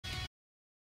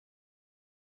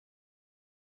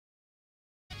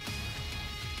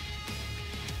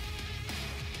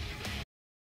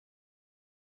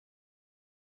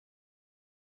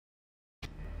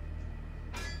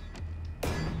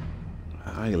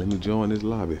Alright, let me join this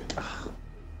lobby.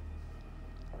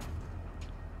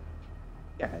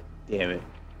 God damn it.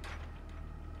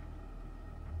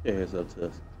 Your head's up to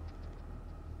us.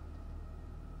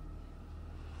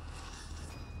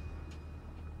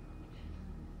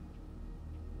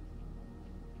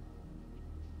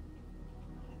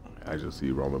 I just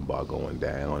see Roman bar going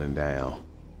down and down.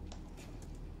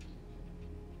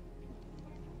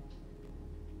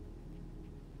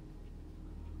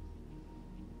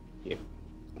 Yeah.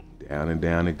 Down and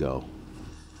down it go.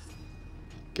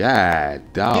 God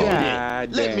dog.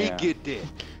 God Let me damn. get that.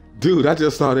 Dude, I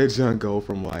just saw that junk go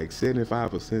from like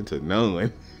 75% to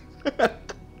none.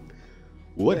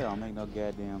 What? That don't make no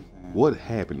goddamn sense. What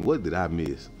happened? What did I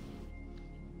miss?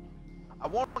 I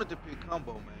wanted to pick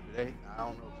combo, man, but I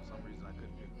don't know, for some reason I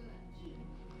couldn't pick it. You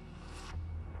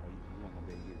won't gonna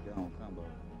be able to get it done on combo.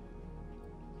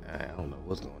 I don't know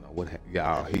what's going on. What happened?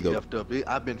 Y'all, he go. Left up.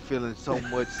 I've been feeling so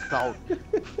much salt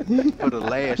for the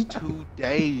last 2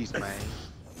 days, man.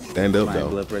 Stand up My though.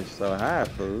 blood pressure so high,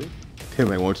 fool.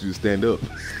 Tim, I want you to stand up.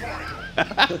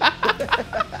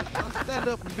 Stand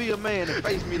up and be a man and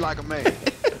face me like a man.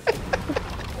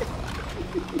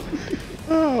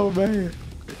 Oh man.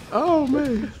 Oh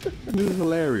man. This is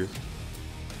hilarious.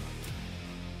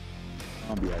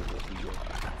 I'm gonna be like this.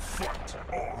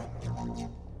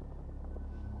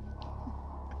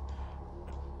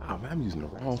 Oh man, I'm using the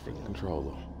wrong freaking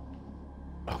controller.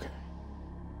 Okay.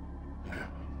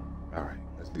 Alright,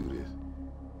 let's do this.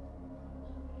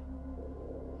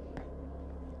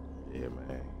 Yeah,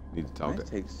 man. Need to talk It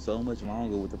to takes so much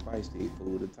longer with the fight stick,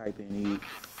 fool, to type in eat.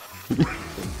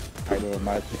 Type in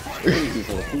my crazy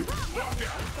for the food.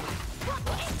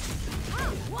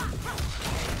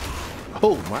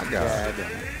 Oh my god. God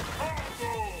damn.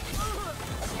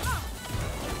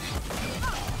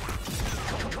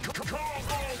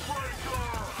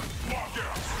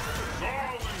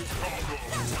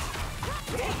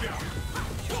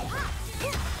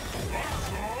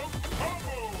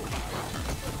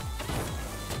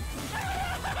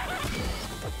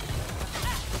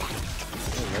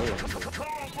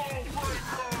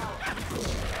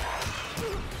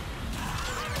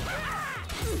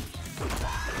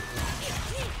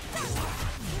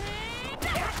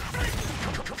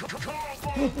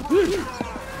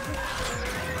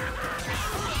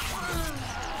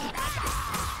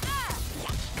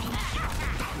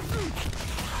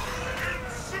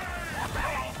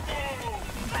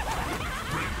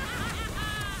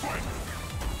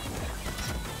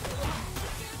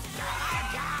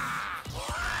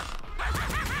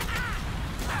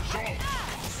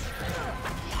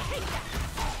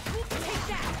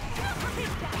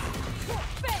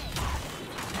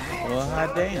 Well,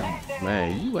 hot damn.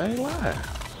 Man, you ain't lying.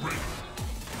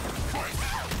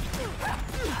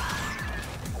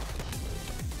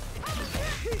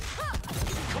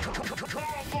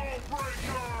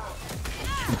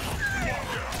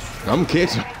 I'm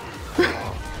catching.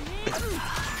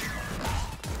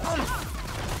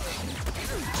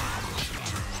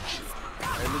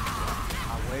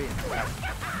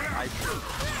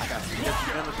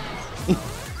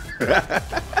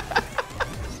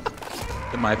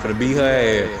 It might finna be her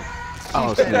ass.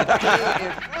 Oh shit. In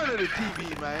front of the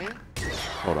TV, man.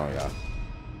 Hold on, y'all.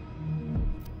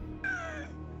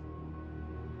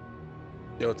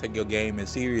 Yo, take your game as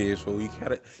serious, fool.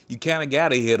 You kinda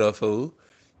gotta hit her, fool.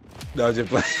 No, just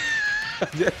play.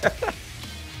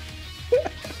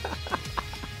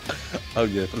 I'm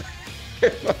just playing.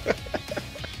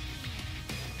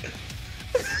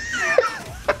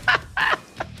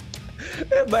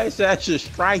 That might say I should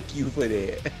strike you for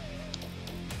that.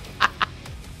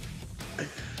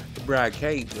 Bro, I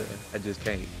can't, bro. I just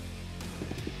can't.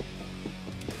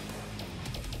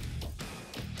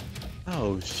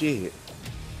 Oh shit.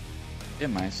 That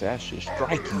might say I should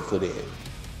strike you for that.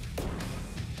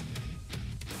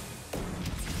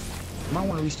 You might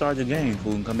want to restart your game,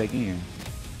 fool, and come back in.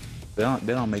 That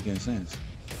don't make any sense.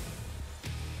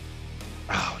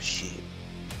 Oh shit.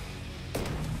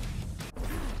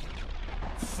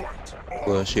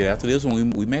 Well, shit. After this one,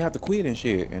 we may have to quit and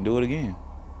shit and do it again.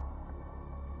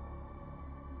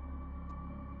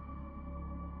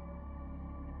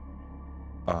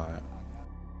 All right.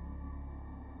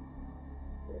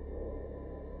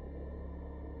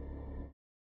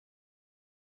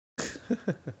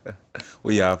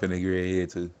 Well, y'all finna get right here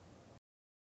too.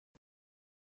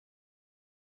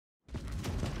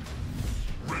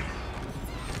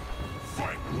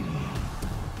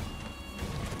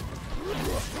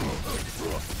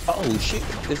 Oh shit!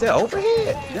 Is that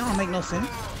overhead? That don't make no sense.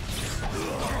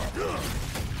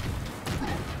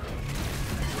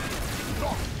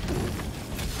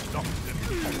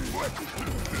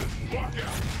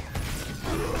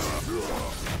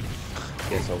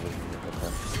 Guess over here.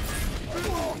 Okay.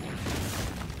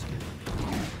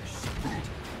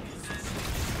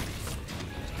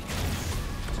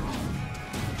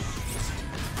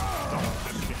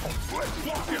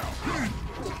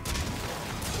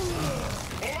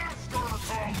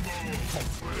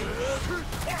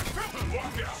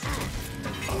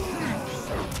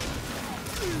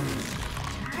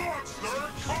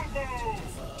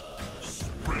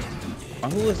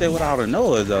 Who is that with all the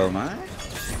noise though, man?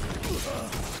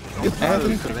 It's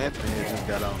Anthony. Because Anthony just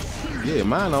got on. Yeah,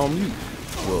 mine on mute.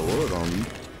 Well, was on mute.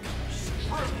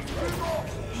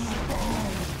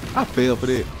 I fell for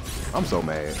that. I'm so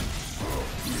mad.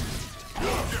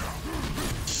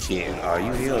 Shit, are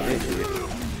you healed this shit?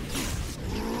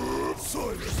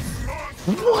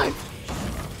 What?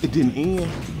 It didn't end.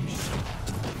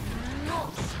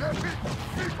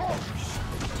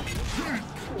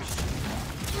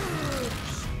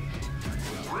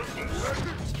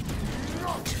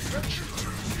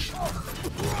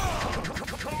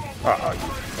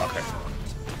 Okay.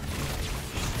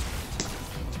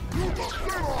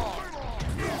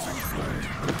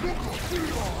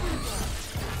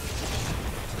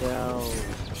 Yo.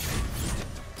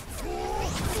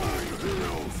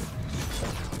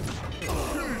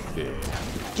 Yeah.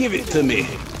 Give it to me.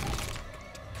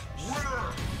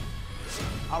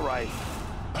 All right.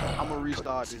 I'm going to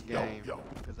restart this game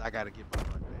because I got to get my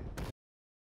money back.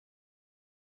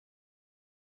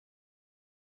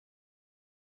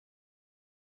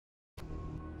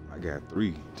 I got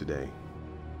 3 today.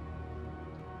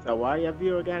 So why your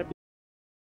viewer gotta be?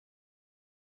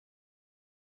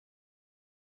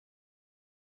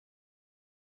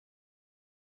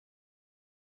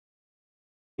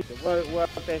 What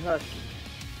they husky?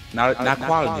 Not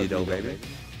quality though, baby.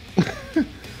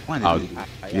 Oh,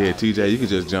 yeah, TJ, you can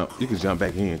just jump. You can jump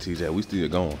back in, TJ. We still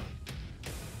going.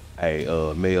 Hey,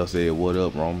 Mel said, "What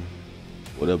up, Roman?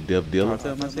 What up, Deaf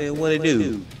Dilla?" I said, what it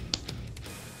do?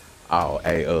 Oh,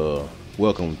 hey,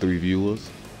 welcome 3 viewers.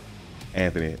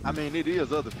 Anthony. I mean, it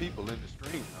is other people in the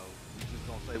stream, though. We just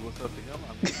gonna say what's up to him.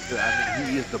 I mean,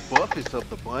 he is the buffest of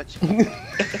the bunch. I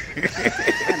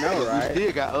know, right? We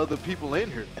still got other people in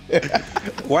here.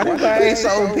 Why you guys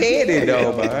so petty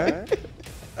though, man?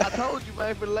 I told you,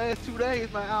 man, for the last 2 days,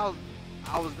 man, I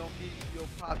was gonna give you your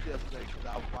props yesterday because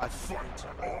I was watching.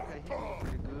 Okay, he was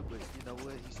pretty good, but you know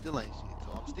what? He still ain't shit,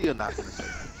 so I'm still not gonna say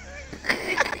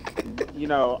that. You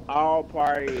know, all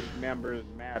party members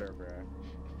matter, bro.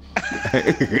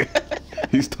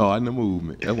 He's starting the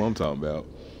movement. That's what I'm talking about.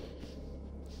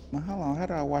 Well, hold on, how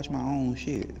do I watch my own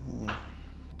shit?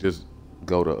 Just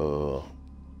go to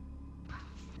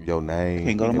your name.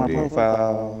 Can't go to and my then-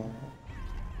 profile.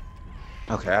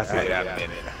 Okay, I see that.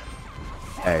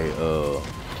 Hey,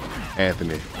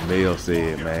 Anthony, Mel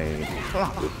said, man,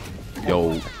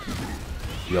 your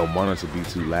monitor be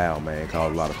too loud, man.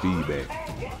 Cause a lot of feedback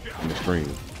in the stream.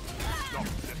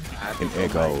 And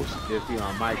echoes. Just be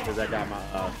on mic because I got my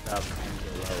stuff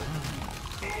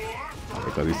low.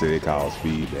 Because he said it caused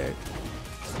feedback.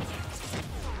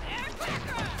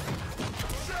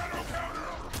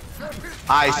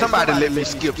 Alright, somebody let me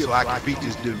skip so I can beat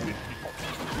this dude.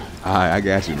 Alright, I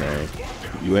got you, man.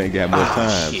 You ain't got much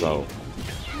time, so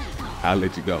I'll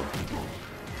let you go.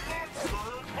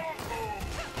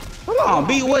 Hold on,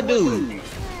 B, what dude?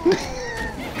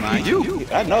 Man,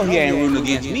 I know he ain't rooting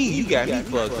against me. You got me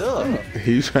fucked up.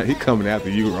 He coming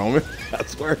after you, Roman. I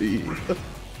swear he is.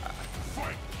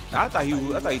 I thought he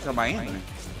talking about Anthony.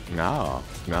 No,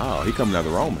 he coming after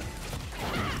Roman.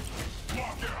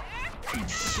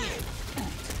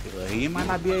 Well, he might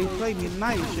not be able to play me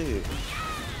tonight, shit.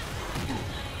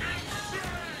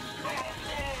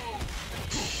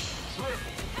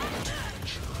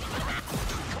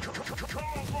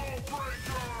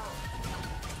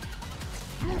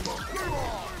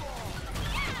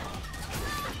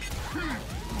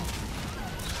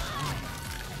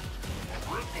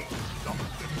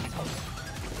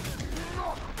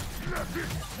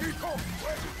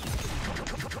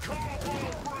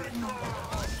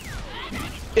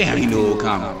 Damn, he knew it was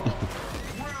coming.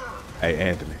 Hey,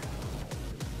 Anthony.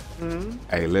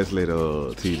 Hey, let's let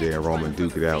TJ and Roman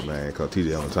duke it out, man. Cause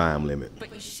TJ on time limit.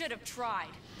 But you should have tried.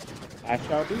 I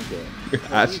shall do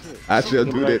that. I shall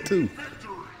do that too.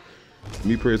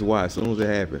 Me press Y as soon as it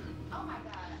happens.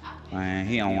 Man,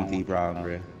 he don't want these problems,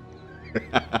 bro.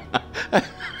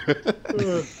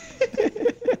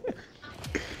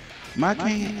 My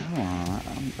can't. Hold on. I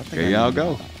think Okay, y'all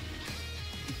go.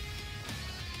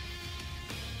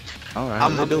 All right,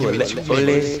 I'm let's gonna do give me it. 2 Let's.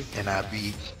 minutes, and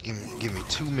give me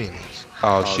 2 minutes.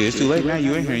 Oh shit, it's too late now.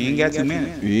 You in here? You ain't got 2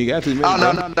 minutes. You ain't got 2 minutes. Oh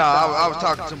bro. no. I was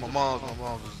talking to my mom. My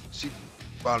mom she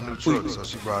bought a new truck, so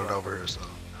she brought it over here. So,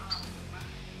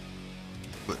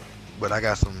 but I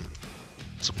got some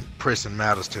pressing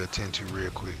matters to attend to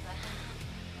real quick.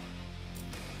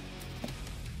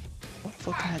 What the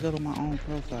fuck can I go to my own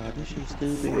profile? This shit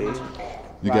stupid.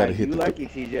 You gotta hit you the. lucky,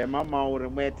 TJ. My mom would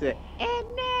have went to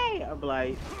Annie. I'm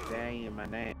like, that ain't my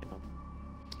name.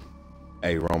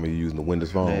 Hey, Roman, you using the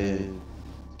Windows phone?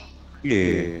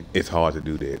 Yeah. It's hard to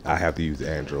do that. I have to use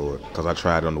Android because I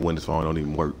tried it on the Windows phone. It don't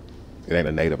even work. It ain't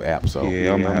a native app, so.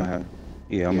 Yeah, I'm gonna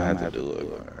have to do it.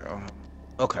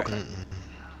 Okay.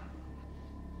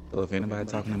 So if anybody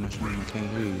talking in my stream, I can't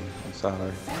hear you. I'm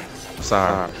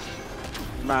sorry.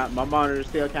 My monitor's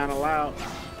still kind of loud.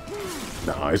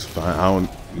 No, it's fine. I don't.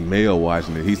 Mel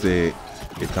watching it. He said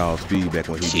it caused feedback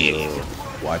when he be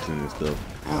watching and stuff.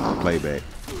 Playback.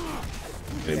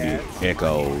 It be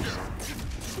echoes.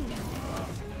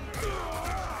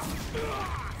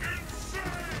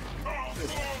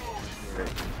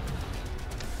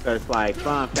 So it's like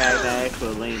fun fact. I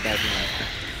actually lean back and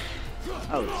like,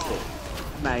 oh shit,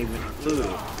 I'm not even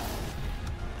included.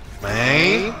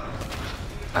 Man,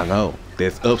 I know.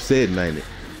 That's upsetting, ain't it?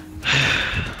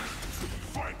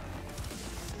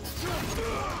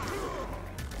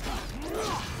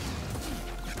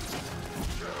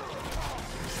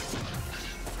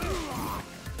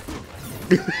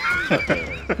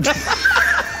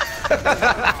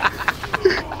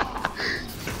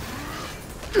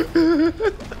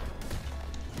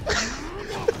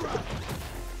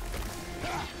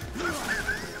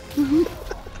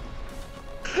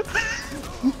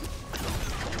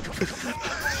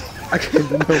 I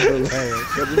can't remember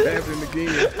last. Because it's happening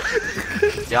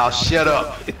again. y'all shut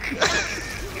up.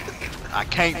 I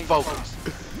can't focus.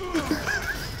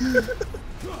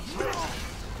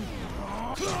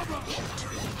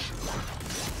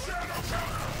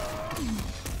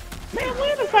 Man,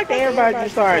 when the fuck did everybody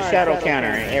just start shadow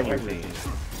countering everything?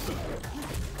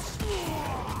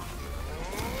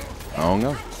 I don't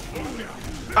know.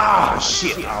 Ah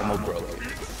shit, I almost broke it.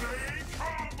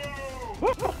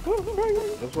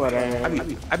 That's what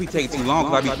I be taking too long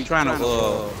because I be trying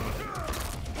to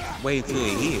wait till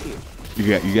it hit.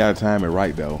 You gotta time it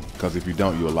right though, because if you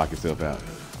don't, you'll lock yourself out.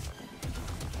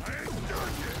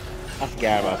 I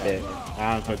forgot about that.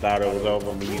 I honestly thought it was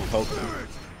over when you poked him.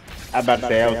 I was about to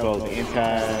say that was the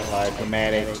entire like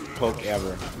dramatic poke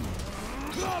ever.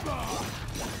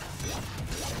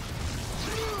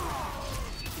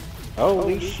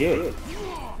 Holy shit.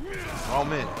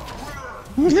 Roman,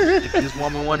 if this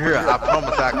woman wasn't here, I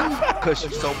promise I could cuss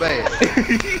you so bad.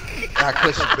 I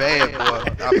cuss you bad, boy.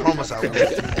 I promise I would.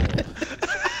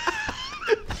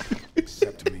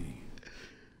 Except me.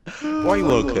 Why you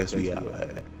wanna cuss me out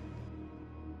like that?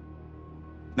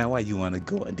 Now why you wanna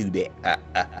go and do that?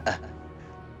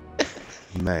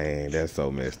 Man, that's so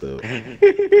messed up.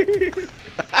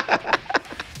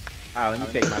 Alright, let me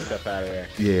take myself out of there.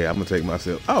 Yeah, I'm gonna take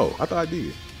myself. Oh, I thought I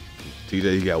did.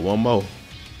 TJ, you got one more.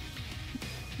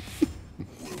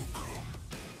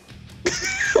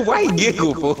 Why you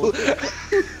giggle, fool?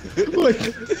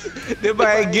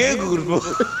 Nobody giggled,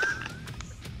 fool.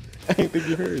 I didn't think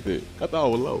you heard that. I thought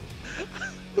it was low.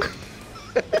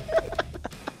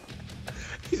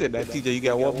 He said, "Now, TJ, you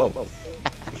got one more."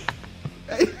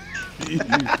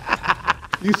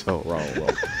 You so wrong, bro.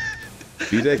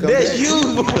 TJ, come That's back.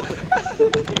 you.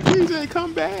 TJ,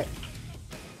 come back.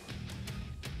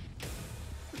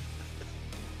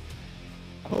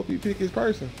 I hope he pick his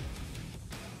person.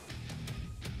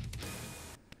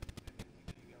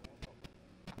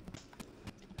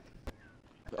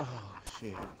 Oh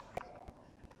shit.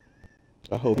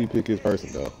 I hope he pick his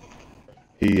person though.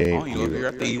 He ain't. Oh, you over here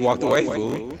after he walked away,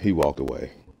 fool. He walked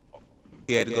away.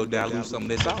 He had to go dilute some of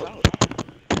this out.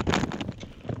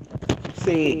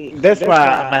 See, that's why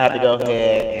I'm gonna have to go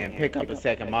ahead and pick up a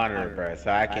second monitor, bro,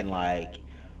 so I can like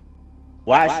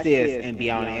watch this and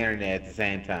be on the internet at the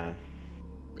same time.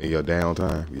 In your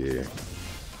downtime, yeah.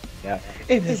 Yeah.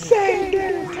 In the same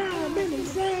damn time, in the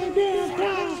same damn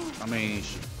time. I mean,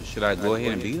 should I go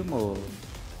ahead and beat him or?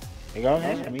 Hey, go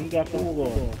ahead. I mean, you got fool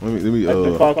going. Let me. That's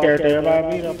the default character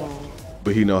everybody beat up on.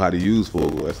 But he know how to use full.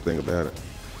 That's the thing about it.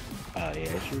 Oh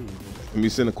yeah, true. Let me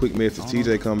send a quick message.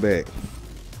 TJ, come back.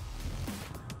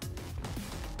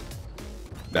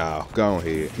 Nah, go on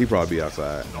ahead. He probably be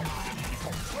outside.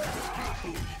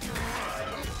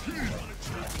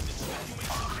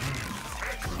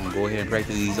 I'm gonna go ahead and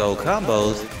practice these old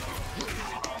combos.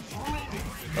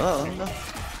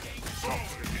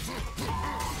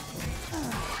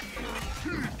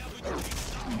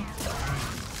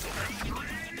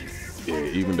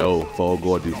 Even though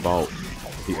Fulgore default,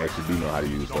 he actually do know how to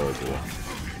use Fulgore.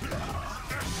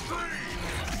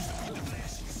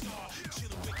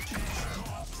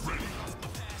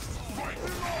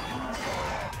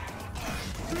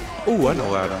 Ooh, I know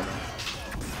why I don't.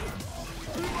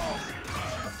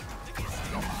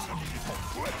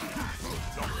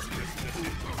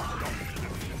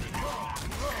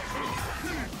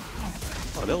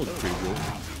 Oh, that was pretty good.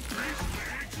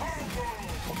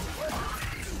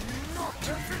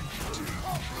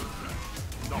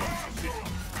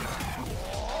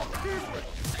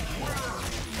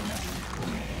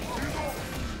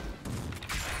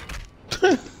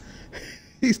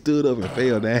 He stood up and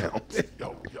fell down.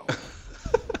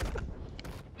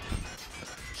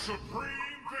 Supreme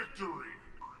victory.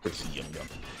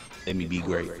 Let me be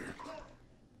great.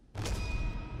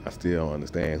 I still don't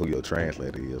understand who your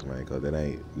translator is, man, because that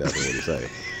ain't nothing what to say.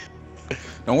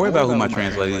 Don't worry about who my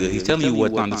translator is. He's telling you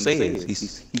what Thunder says.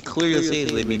 He clearly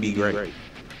says, "Let me be great."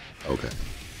 Okay.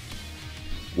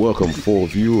 Welcome, full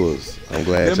viewers. I'm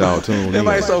glad y'all tuned in.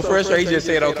 Everybody's so frustrated. He just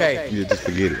said, "Okay." Yeah, just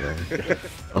forget it, man.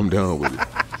 I'm done with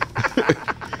it.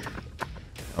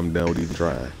 I'm done with even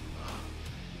trying.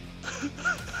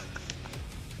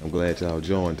 I'm glad y'all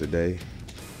joined today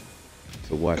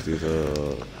to watch this.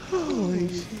 Holy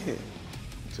shit!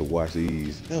 To watch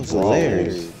these. That was brawls.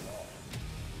 hilarious.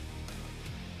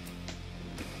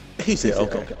 He said,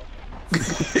 "Okay."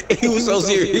 He was so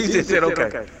serious. He just said,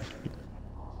 "Okay."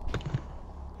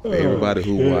 For everybody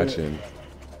who watching,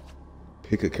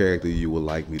 pick a character you would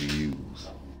like me to use.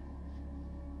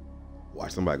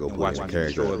 Watch somebody go play Watch a me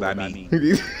character. destroyed by me.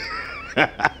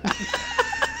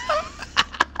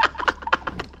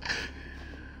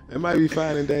 It might be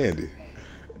fine and dandy,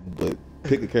 but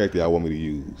pick a character y'all want me to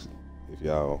use. If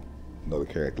y'all know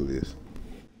the character list.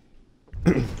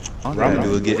 All I gotta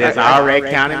do is get That's that. already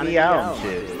counting me out.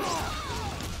 Shit.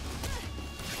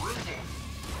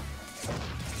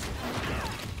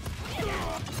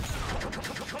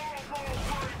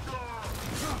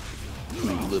 You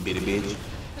little bitty bitch.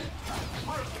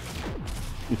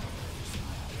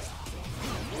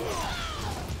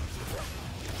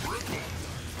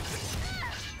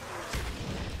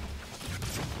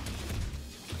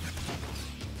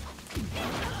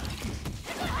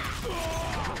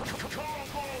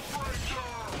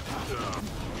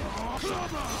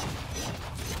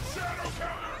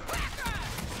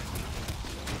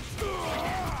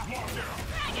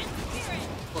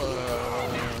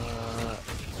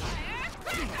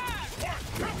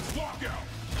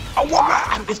 Oh, wow!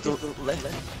 I missed the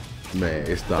left. Man,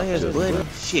 it stopped Last just button.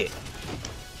 about. Shit.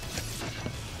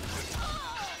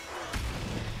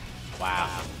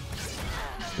 Wow.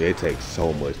 It takes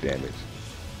so much damage.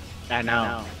 I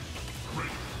know.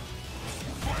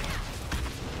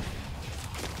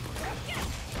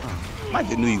 I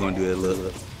just knew you were gonna do that,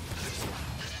 look.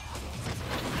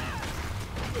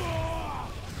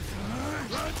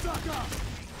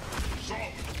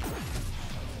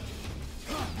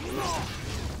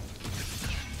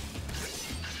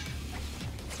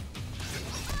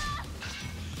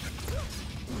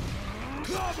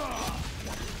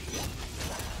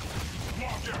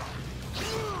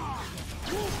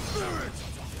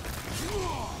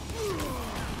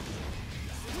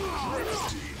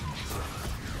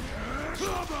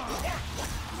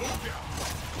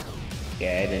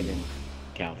 Yeah, it didn't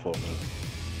count for me.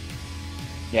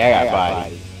 Yeah, I got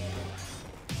body.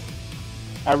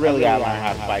 I really gotta learn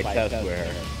how to fight tough with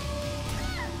her.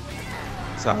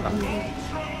 Sorry.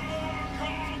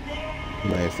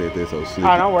 Man said this so sleepy.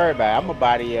 Oh, don't worry about it. I'm gonna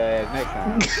body your ass next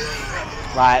time.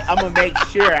 Like, I'm gonna make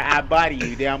sure I body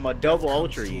you, then I'm gonna double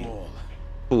ultra you.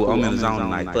 Ooh, I'm in the zone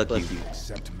tonight. Fuck you.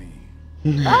 Accept me.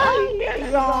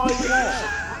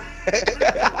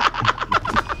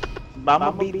 But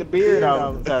I'm gonna beat the beard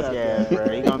off the tusk ass, bro.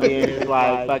 He gonna be in his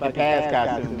like fucking past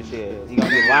costume and shit. He gonna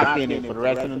be locked in it for the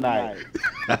rest of the night.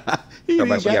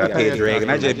 Somebody got a pet dragon.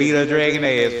 I just beat her dragon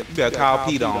ass. You better call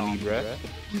Peter on me, bruh.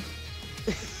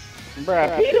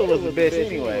 Bruh, Peter was a bitch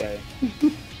anyway.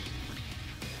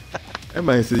 That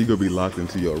man said you gonna be locked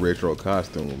into your retro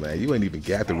costume, man. You ain't even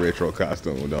got the retro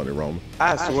costume, don't it, Roman?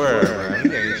 I swear, bruh.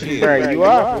 He ain't shit. Bruh, you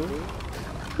are.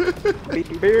 Beat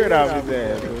the beard off his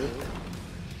ass, bro.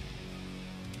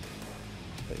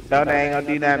 So they ain't gonna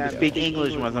do nothing but speak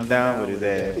English once I'm done with his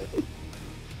ass.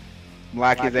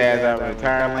 Lock his ass out in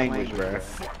entire language, bro.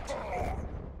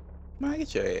 Man,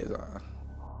 get your ass on.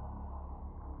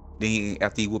 Then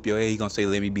after you whoop your ass, he gonna say,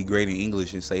 "Let me be great in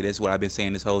English," and say, "That's what I've been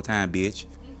saying this whole time, bitch."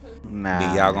 Nah.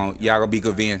 Then y'all gonna be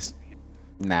convinced.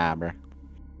 Nah, bro.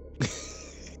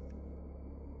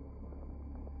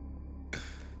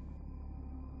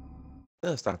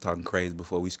 Let's stop talking crazy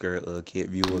before we scare kid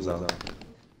viewers off.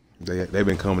 They've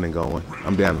been coming and going.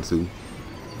 I'm down to 2.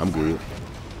 I'm good.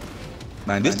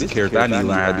 Man, this is the character I need to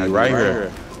learn how to do right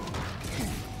here.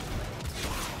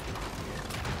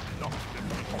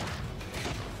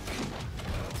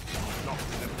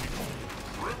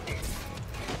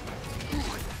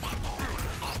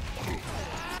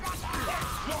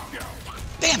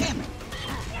 Damn it!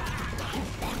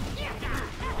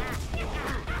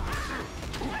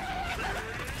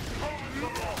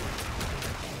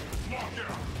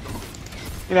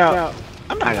 You know,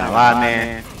 I'm not gonna lie,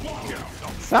 man.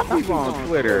 Some people on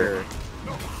Twitter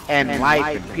and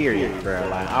life and period, bro,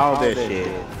 like all this shit.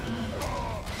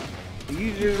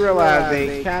 You just realize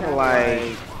they kind of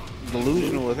like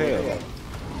delusional as hell.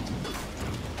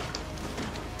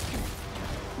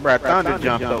 Bro, Thunder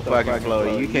jumped so fucking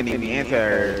slow, you can't even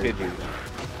enter her picture.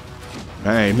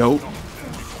 I ain't nope.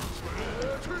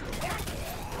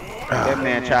 That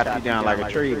man chopped you down like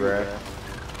a tree, bro.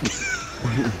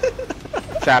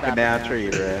 Chopping down a tree,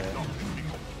 bro.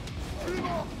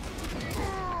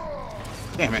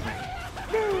 Damn it.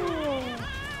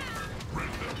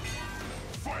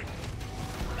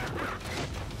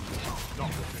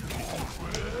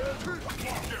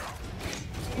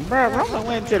 Bro, Roman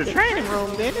went to the training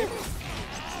room, didn't he?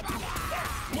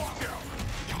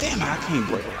 Damn it, I can't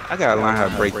break. I gotta learn how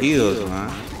to break heels, man.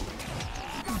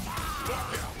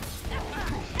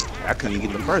 I couldn't even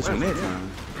get the first one that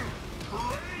time.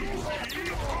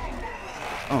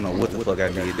 I don't know what the fuck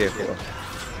I did that for.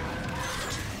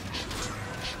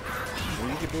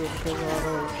 You can do it because of all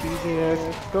those cheesy ass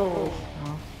goals.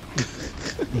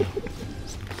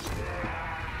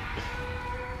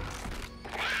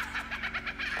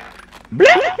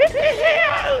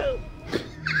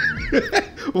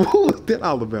 What was that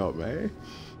all about, man?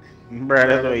 Bro,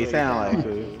 that's what he sound like,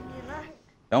 dude.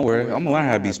 Don't worry, I'm gonna learn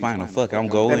how to be spinal. Fuck, I'm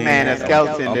going. That man is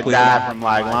skeleton that died from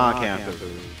like lung cancer.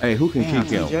 Hey, who can kick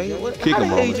him? Kick him,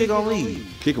 Roman. AJ gonna leave?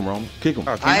 Kick him, Roman. Kick him.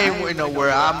 I ain't went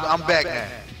nowhere. I'm back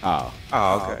now.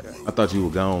 Oh, okay. I thought you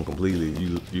were gone completely.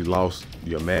 You lost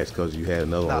your match because you had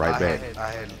another one right back.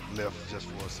 I had left just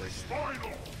for a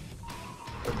second.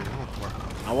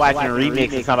 I'm watching a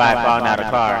remix of somebody falling out of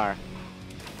the car.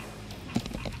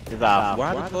 It's awesome.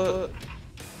 Why the fuck?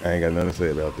 I ain't got nothing to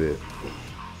say about that.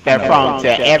 They're prone to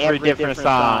every different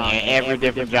song and every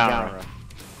different genre.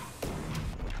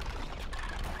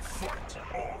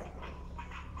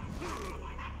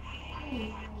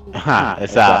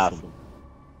 It's awesome.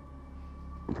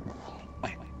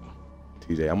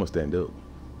 TJ, I'm gonna stand up.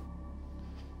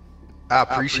 I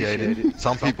appreciate it.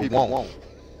 Some people won't.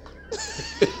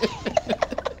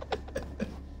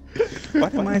 Why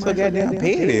the man so goddamn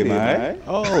petty, man?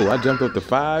 Oh, I jumped up to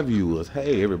 5 viewers.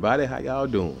 Hey, everybody, how y'all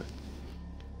doing?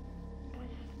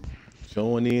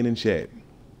 Showing in and chatting.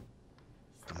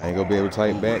 I ain't gonna be able to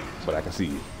type back, but I can see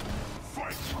you.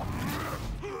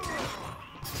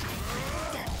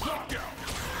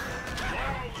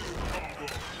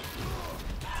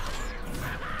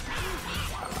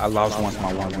 I lost once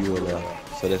my one viewer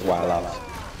left, so that's why I lost.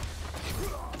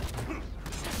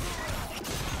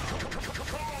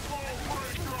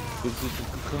 This is the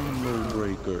combo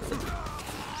breaker.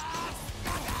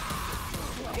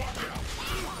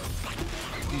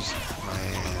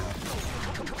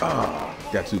 Ah,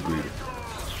 got too greedy.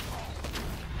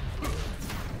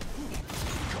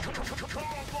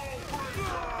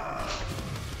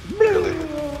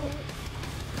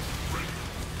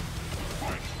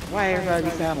 Why everybody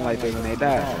sounding like that when they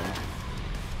die?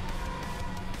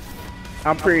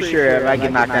 I'm pretty sure if I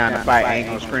get knocked down in the fight, I ain't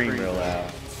gonna scream real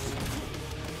loud.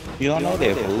 You don't know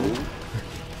that, fool.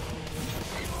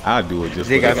 I'll do it just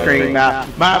They for got the screamed out,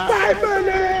 my fight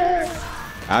money!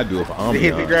 I'll do it for They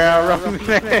hit the ground rolling.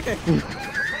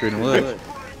 Pretty much.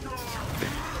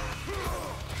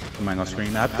 Somebody gonna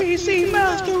scream out, PC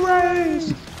Master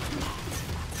Race!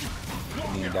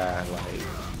 And then die like,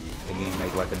 again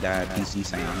make like a died PC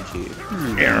sound and shit.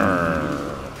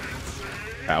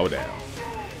 Power down.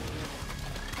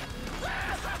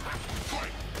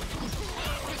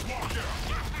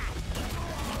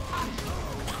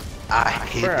 I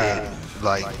hate that.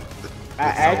 Like, I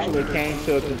actually came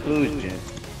to a conclusion.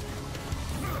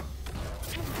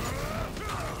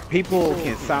 People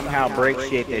can somehow break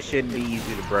shit that shouldn't be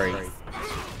easy to break.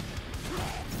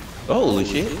 Holy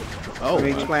shit. Oh, let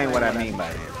me explain what I mean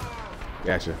by that.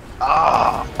 Gotcha. you know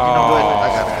what? I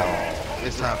gotta go.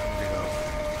 It's time for me to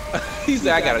go. He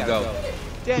said I gotta go.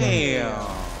 Damn.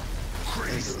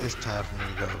 It's time for me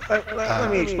to go.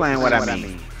 Let me explain what I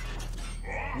mean.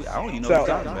 I don't even know what you're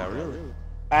talking about, really.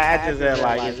 I just said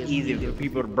like it's easy for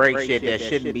people to break shit that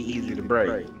shouldn't be easy to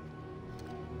break.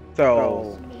 So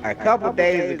So a couple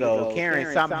days ago,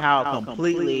 Karen somehow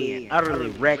completely and utterly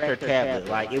wrecked her tablet.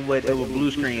 Like it would blue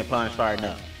screen upon starting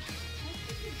up.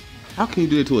 How can you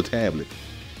do it to a tablet?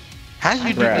 How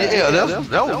you do that? Yeah,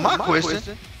 that was my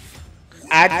question.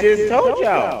 I just told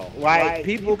y'all, like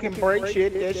people can break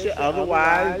shit that should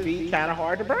otherwise be kind of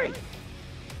hard to break.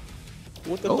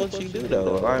 What the fuck she do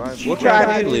though? Like, She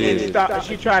tried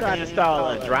to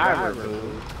install a driver, fool.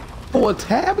 For a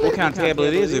tablet? what kind of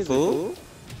tablet is it, fool?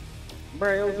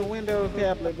 Bro, it was a Windows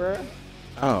tablet, bro.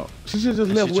 Oh, she should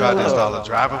just left She tried to well install up. a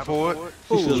driver for it.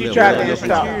 Fool, She tried to what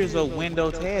install. materials of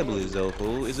window tablets though,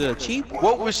 fool? Is it a cheap one?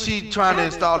 What was she trying to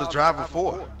install the driver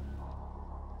for?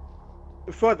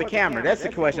 For the camera, that's the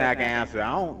question I can answer.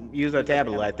 I don't use a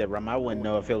tablet like that, bro. I wouldn't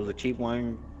know if it was a cheap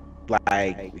one,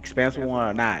 like expensive one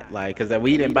or not. Like, cause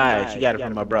we didn't buy it. She got it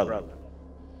from my brother.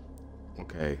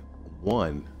 Okay,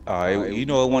 one. You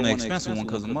know it wasn't an expensive one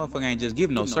because the motherfucker ain't just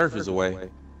giving no Surface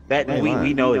away. That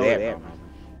we know that, bro.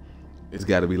 It's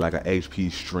got to be like an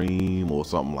HP Stream or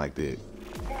something like that.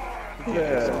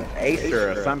 Yeah,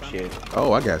 Acer or some shit.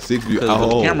 Oh, I got 6 viewers. Because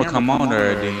the camera come on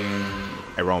there, then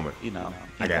Hey Roman, you know.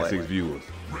 I got 6 viewers.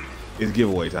 It's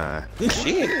giveaway time. Good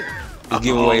shit. The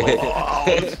giveaway.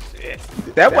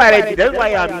 That's why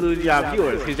y'all be losing y'all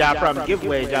viewers, cause y'all from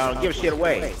giveaways, y'all don't give shit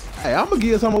away. Hey, I'm gonna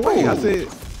give some away. I said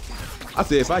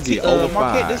if I get over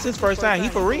Marquette, 5, this is his first time. He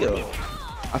for real.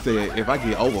 I said if I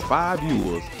get over 5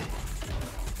 viewers,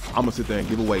 I'm gonna sit there and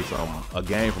give away a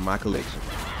game from my collection.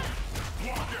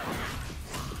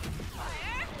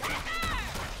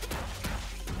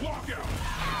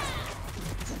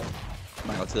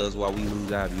 Michael tell us why we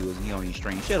lose our viewers. He don't even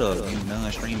stream. Shut up, you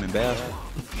non-streaming bastard.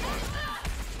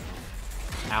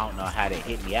 I don't know how they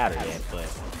hit me out of that, but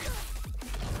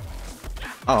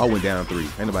Oh, I went down 3.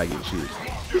 Ain't nobody getting shit.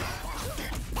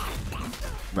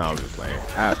 No, I'm just playing.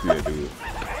 I still do it.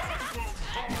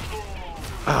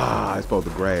 Ah, it's supposed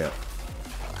to grab.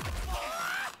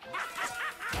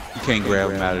 You can't grab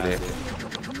him out of there.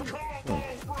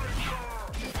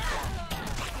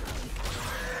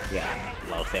 yeah,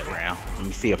 lost that round. Let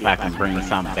me see if I can bring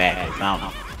something back or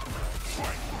something.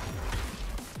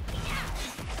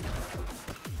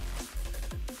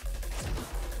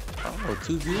 Oh,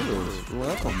 2 viewers.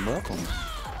 Welcome.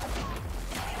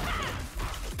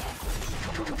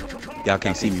 Y'all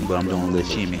can't see me, but I'm doing a little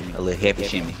shimmy, a little happy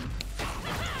shimmy.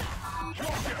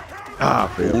 Ah, I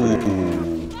fell for it.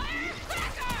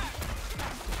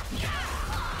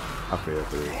 I fell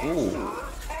for it. Ooh.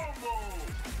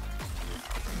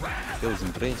 That was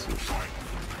impressive.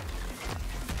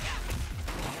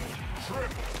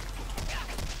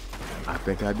 I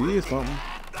think I did something.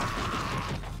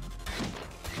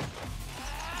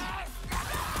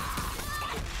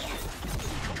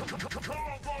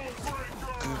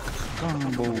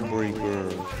 Combo breaker.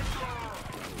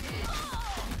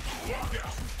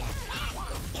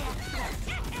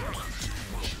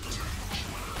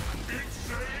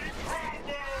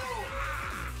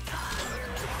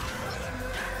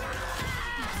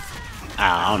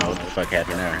 I don't know what the fuck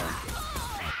happened there.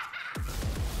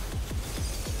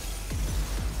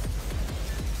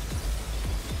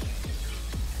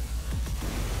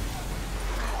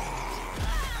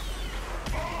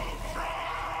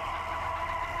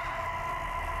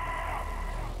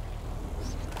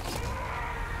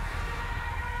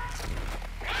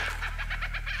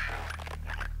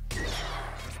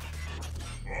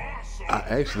 I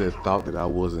actually thought that I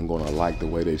wasn't gonna like the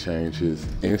way they changed his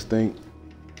instinct,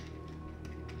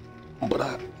 but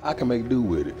I can make do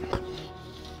with it.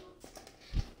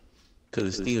 Cause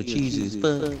it's still cheesy as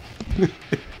fuck.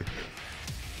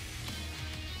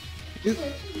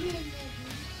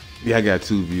 Yeah, I got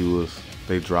 2 viewers.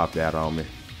 They dropped out on me.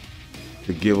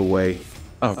 The giveaway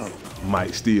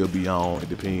might still be on. It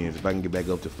depends. If I can get back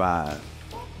up to 5,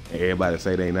 and everybody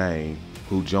say their name,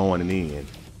 who joining in,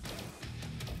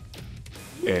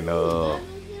 and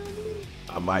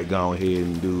I might go ahead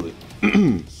and do it.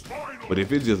 But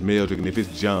if it's just Mildred and if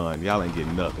it's John, y'all ain't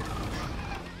getting nothing.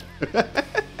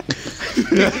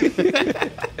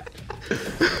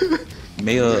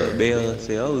 Mel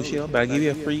said, "Oh shit, I'm about to give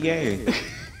you a free game."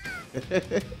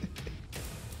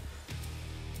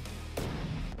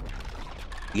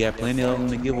 You got plenty of them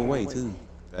to give away too.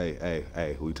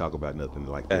 Hey, we talk about nothing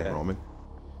like that, Roman.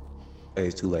 Hey,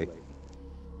 it's too late.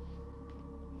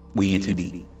 We in too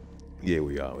deep. Yeah,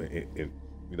 we are.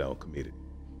 Committed.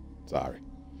 Sorry.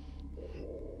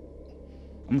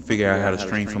 I'm gonna figure out how to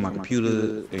stream from my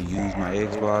computer and use my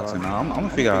Xbox, and I'm gonna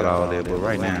figure out all that. But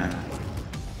right now,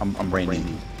 I'm brand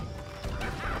new.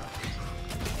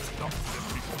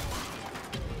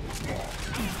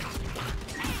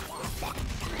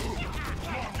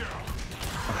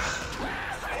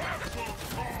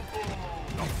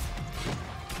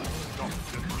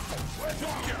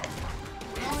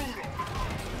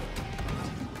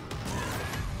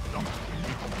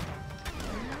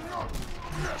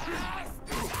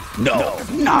 No,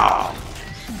 no.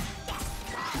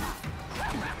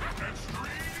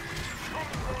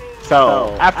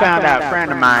 So I found out a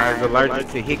friend of mine is allergic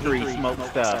to hickory smoked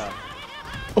stuff.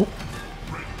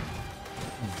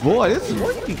 Boy, this is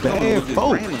bad Random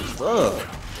folks.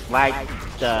 stuff. Like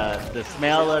the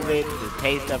smell of it, the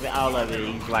taste of it, all of it.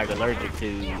 He's like allergic to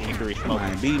hickory smoked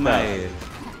Man, stuff. beat my ass.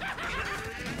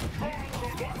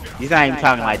 He's not even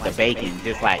talking like the bacon,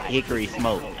 just like hickory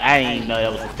smoke. I didn't even know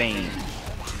that was a thing.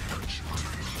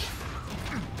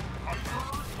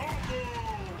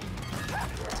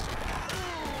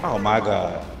 Oh my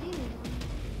god.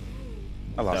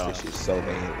 I lost this shit so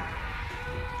bad.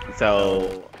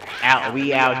 So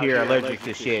we out here allergic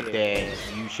to shit that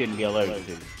you shouldn't be allergic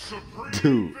to.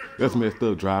 Dude, that's messed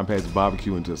up. Driving past the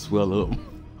barbecue and just swell up.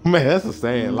 Man, that's a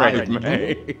sad life,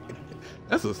 man.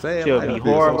 That's a sad She'll life. be I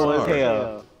feel horrible so as sorry.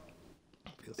 hell. I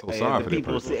feel so And sorry the for that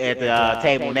people person. at the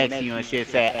table next to you and shit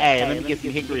say, "Hey, let me get some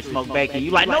hickory smoked bacon."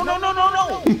 You like, no, no, no,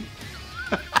 no, no.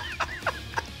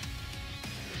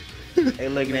 They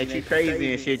looking at you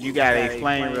crazy and shit. You gotta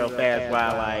explain real fast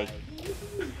why, like,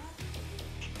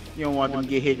 you don't want them to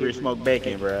get hickory smoked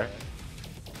bacon, bruh.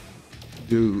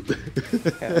 Dude.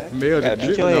 Mel Gotta just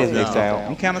beat your ass tripping next on time.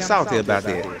 I'm kind of salty about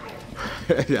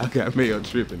that. Y'all got Mel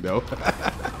tripping, though.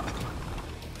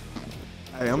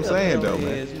 Hey, I'm saying, though,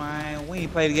 man. Man, we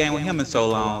ain't played the game with him in so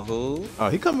long, fool. Oh,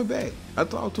 he coming back. I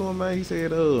talked to him, man. He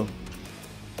said,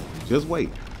 just wait.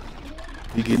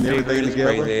 He getting everything This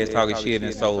together. crazy ass talking shit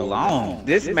in so long.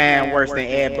 This man worse than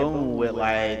Ed Boon with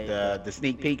like the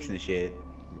sneak peeks and shit.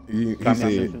 He Coming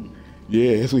said, soon.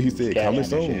 yeah, that's what he said. Scat Coming on that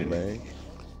soon, shit. man.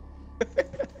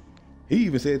 He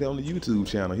even said that on the YouTube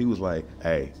channel. He was like,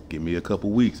 hey, give me a couple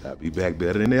weeks. I'll be back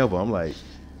better than ever. I'm like,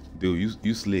 dude,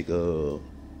 you slick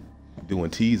doing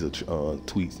teaser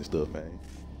tweets and stuff, man.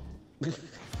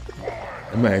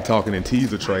 That man talking in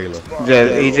teaser trailer.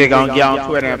 He's just gonna get on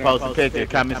Twitter and post a picture.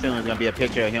 Coming soon is gonna be a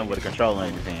picture of him with a controller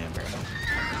in his hand, bro.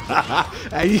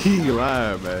 Hey, he ain't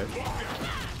lying, man.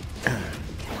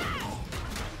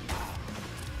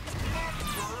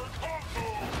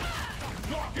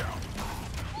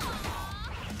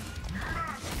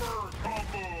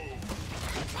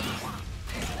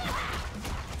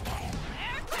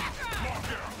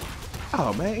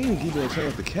 Oh man, he didn't give me a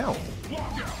chance to count.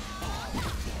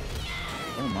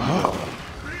 Oh my god.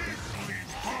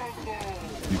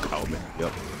 You called me.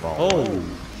 Yep. Wrong. Oh.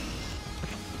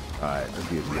 Alright, let's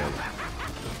get it together.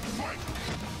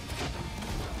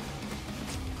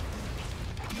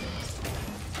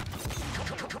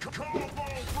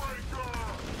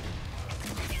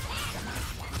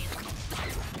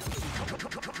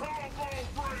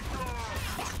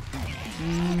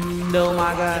 No,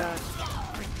 my god.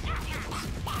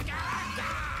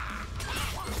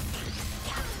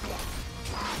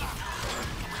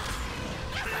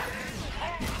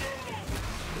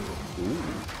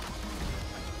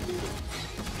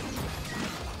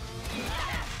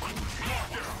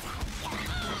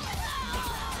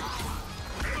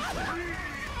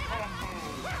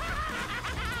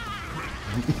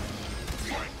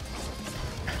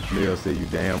 Mel said you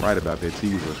damn right about that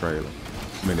teaser trailer.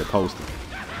 I mean that poster.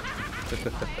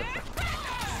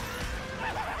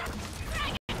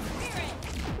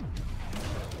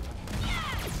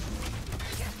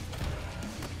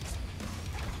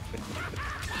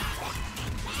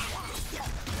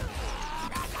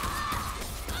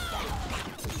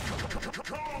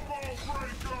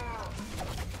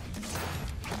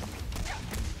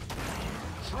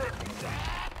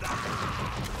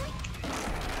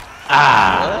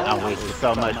 I wasted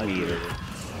so much meter.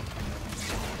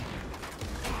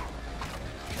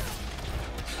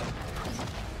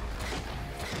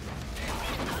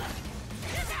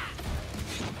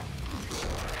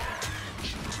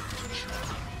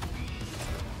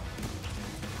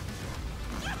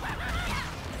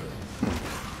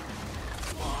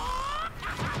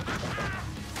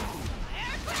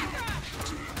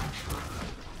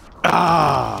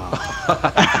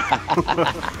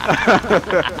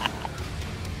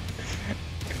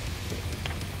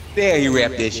 There he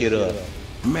wrapped that shit up.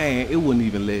 Man, it wouldn't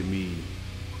even let me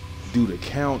do the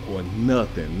count or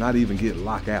nothing. Not even get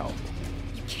locked out.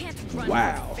 You can't run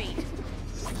Wow. from fate.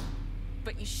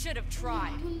 But you should have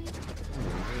tried.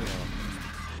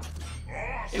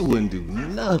 It wouldn't do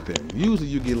nothing. Usually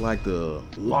you get like the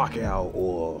lockout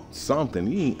or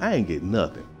something. I ain't get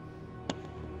nothing.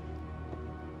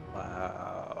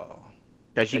 Wow.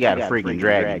 Cause you got a freaking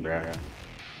dragon, bro.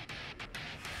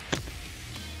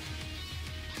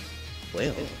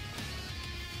 Well.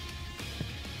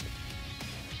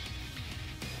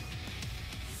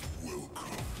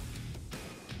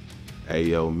 Hey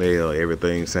yo, Mel,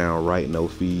 everything sound right, no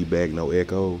feedback, no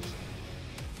echoes.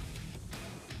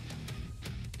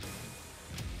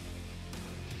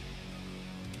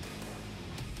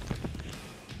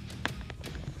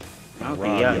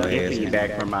 Okay, yeah, get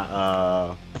feedback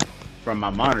from my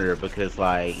monitor because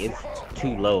like it's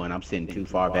too low and I'm sitting too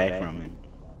far back from it.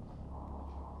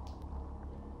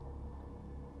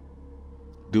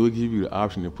 Do it give you the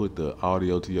option to put the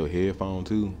audio to your headphone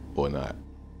too, or not?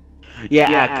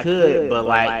 Yeah, I could, but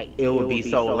like it would be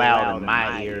so loud in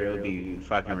my ear, it would be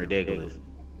fucking ridiculous.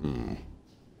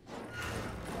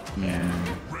 Yeah.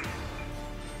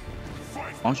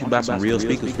 Why don't you buy some real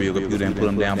speakers for your computer and put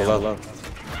them down below?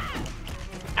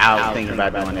 I was thinking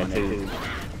about doing that too.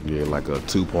 Yeah, like a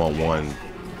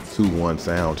 2.1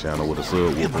 sound channel with a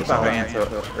subwoofer. If I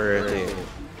answer earlier.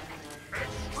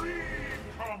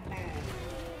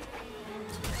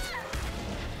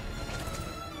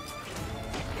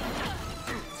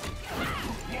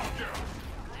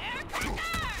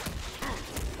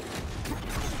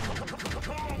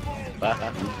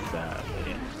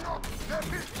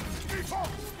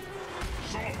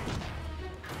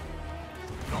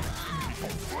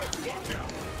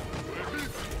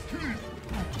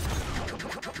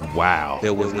 Wow.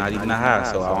 There was not even a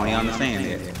high, so I only understand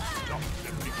that.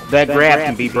 That grab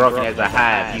can be broken as a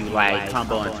high if you like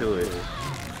combo into it.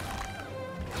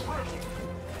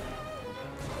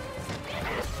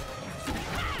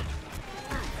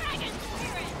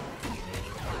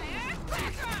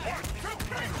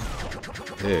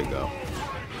 There you go.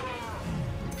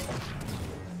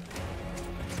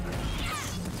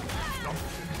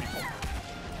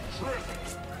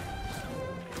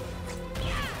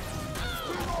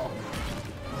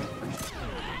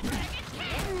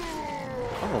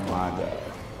 Oh my god.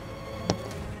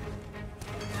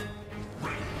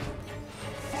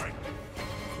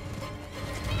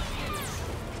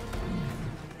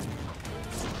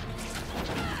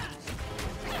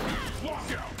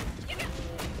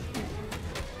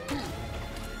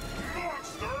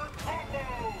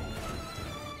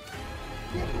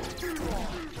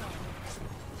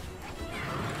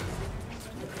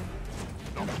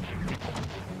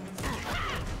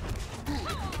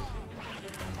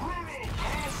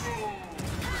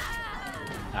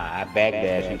 I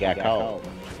backdash and got caught.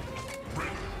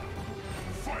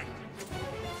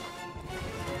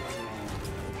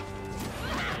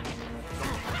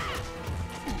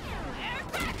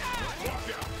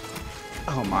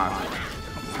 Oh my god.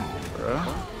 Come on, bro.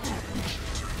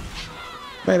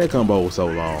 Man, that combo was so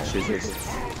long.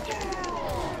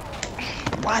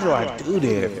 Why do I do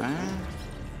that, man?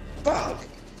 Fuck.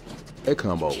 That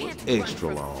combo was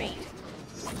extra long.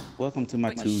 Welcome to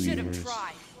my But 2 you should have years.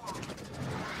 tried.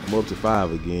 I'm up to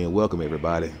 5 again. Welcome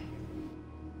everybody.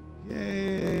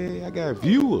 Yay, I got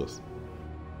viewers.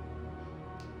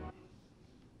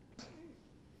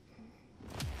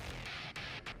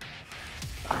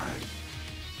 All right.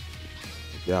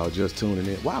 If y'all just tuning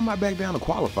in, why am I back down to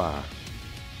qualifier?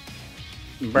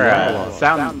 Bruh,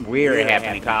 something weird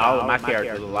happened because all of my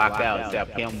characters were locked out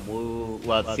except him, Woo,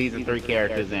 well, season 3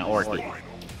 characters and Orchid.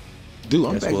 Dude,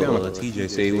 I'm That's back what down to TJ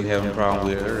said he was having a problem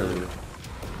with earlier.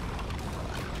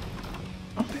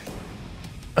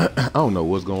 I don't know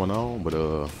what's going on, but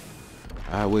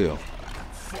I will.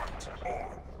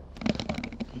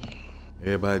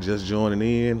 Everybody just joining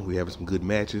in. We having some good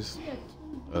matches.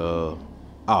 Oh,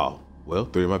 well,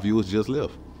 3 of my viewers just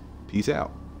left. Peace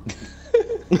out.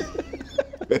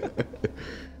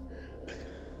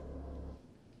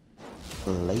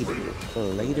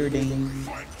 Later, Dean.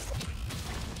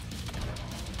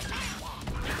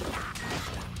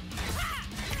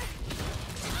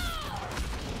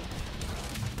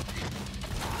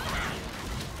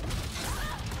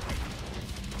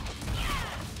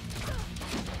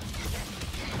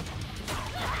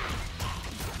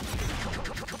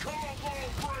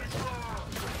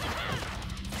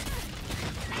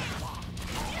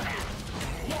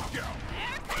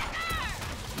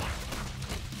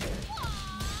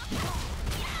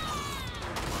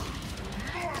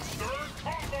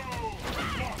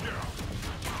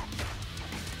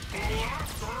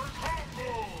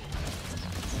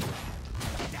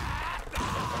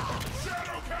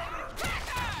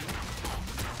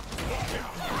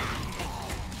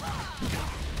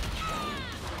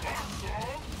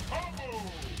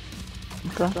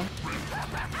 Okay.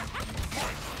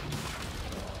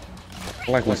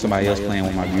 I like when somebody else playing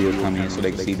when my viewers come in so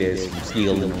they can see there's some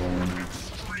skill in the room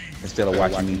instead of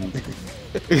watching me.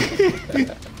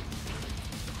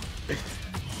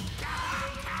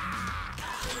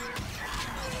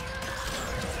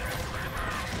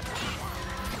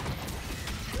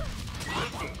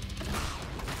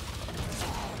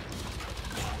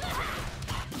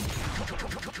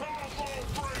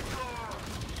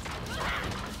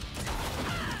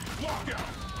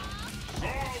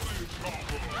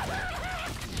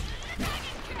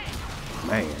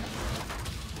 Man.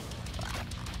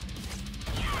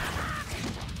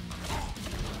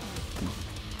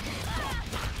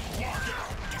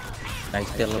 Nice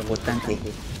teleportante.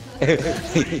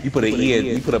 You put an E,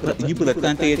 you put a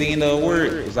tante at the end of a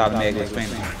word, it's automatically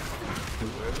Spanish.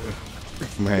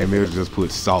 Man, Mills just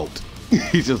put salt.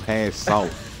 He just had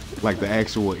salt. Like the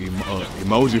actual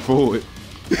emoji for it.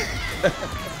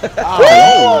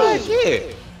 Oh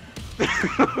shit!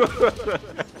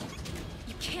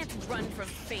 You can't run from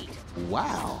fate,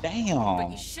 Wow. but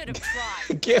Damn. you should have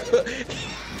tried.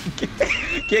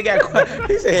 Kid got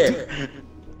quiet. He said,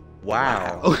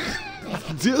 "Wow."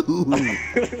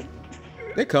 Dude.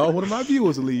 They called one of my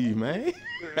viewers to leave, man.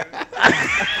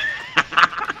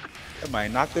 That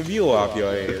might knock the view off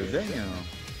your ass.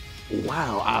 Damn.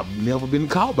 Wow, I've never been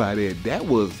caught by that. That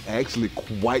was actually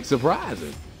quite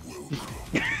surprising.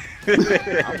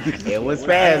 It was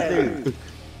fast, dude.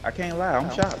 I can't lie, I'm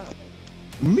shocked.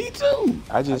 Me too.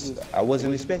 I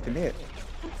wasn't expecting that.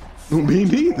 Me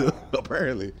neither,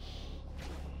 apparently.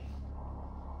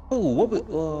 Oh, what?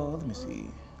 Let me see.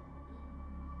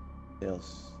 What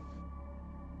else?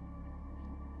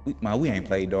 We ain't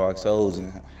played Dark Souls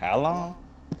in how long?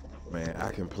 Man,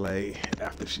 I can play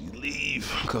after she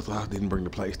leave because I didn't bring the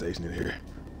PlayStation in here.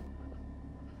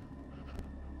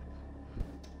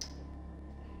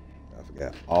 I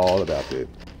forgot all about that.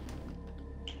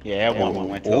 Yeah, that one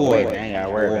went to away. I ain't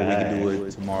gotta worry Or about we that. can do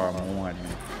it tomorrow morning.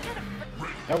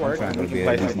 That I'm works. trying to We be can at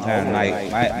play a some decent time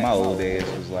tonight. My old ass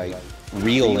was like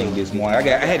reeling this morning.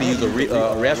 I had to use a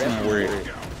wrestling word.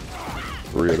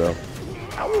 For real though.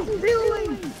 I was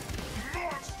reeling.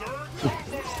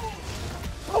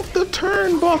 Off the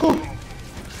turnbuckle.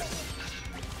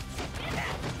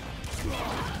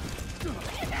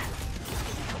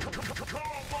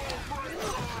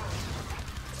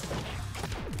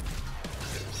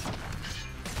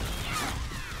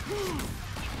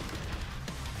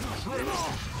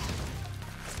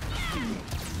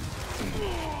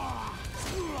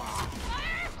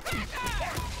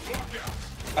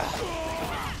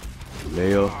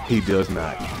 Leo, he does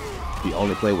not. He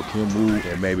only played with Kim Woo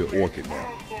and maybe Orchid now.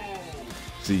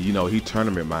 See, you know, he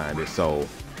tournament minded, so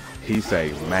he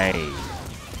say, man.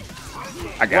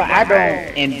 I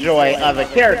don't enjoy other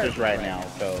characters right now,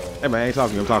 so. Hey man, I ain't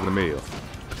talking, I'm talking to Mel.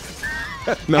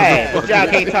 No, Hey, but y'all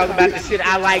can't talk about the shit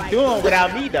I like doing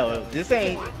without me though. This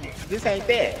ain't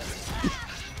that.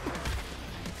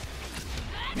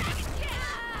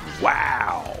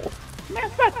 wow. Man,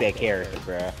 fuck that character,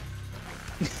 bruh.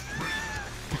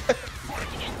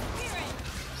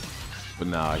 But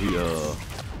nah, he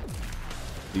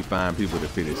find people that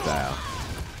fit his style.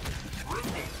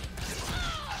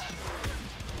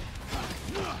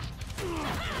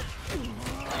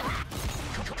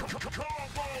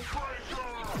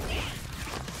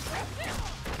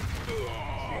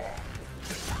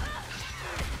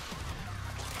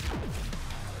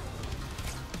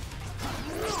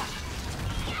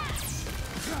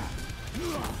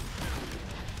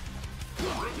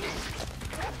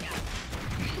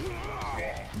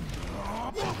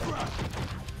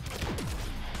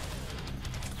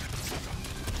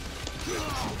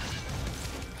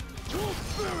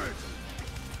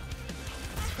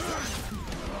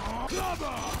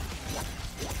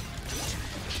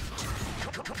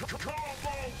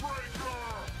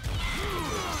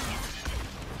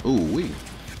 Ooh wee.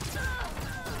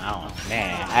 Oh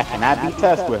man, I cannot be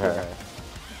touched with her.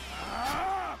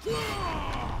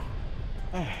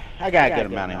 I got a good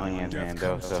amount of hands, man,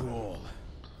 though. So.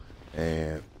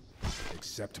 And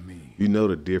Except me. you know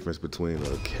the difference between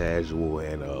a casual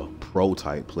and a pro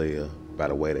type player by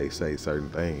the way they say certain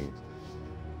things.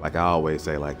 Like I always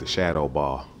say, like the shadow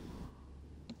ball.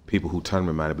 People who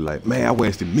tournament minded be like, man, I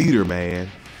wasted meter, man.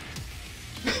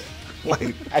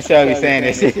 Like I saw you saying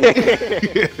this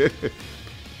shit.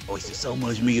 Wasted so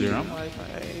much meter. I'm like,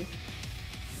 hey.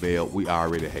 Belle, we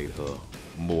already hate her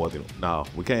more than no,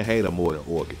 we can't hate her more than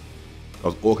Orchid.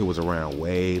 Because Orchid was around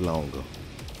way longer.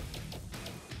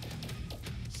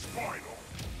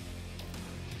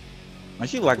 Man,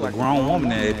 she like a grown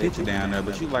woman in that picture down there,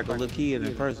 but she like a little kid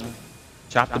in person.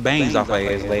 Chopped the bangs off her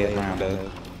ass last round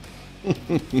though.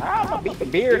 I'm gonna beat the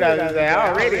beard out of his ass. I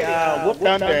already whooped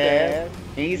under ass.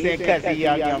 And he said, "Cause he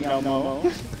young no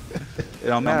more." It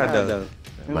don't matter though.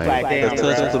 Man. Like, damn, Cause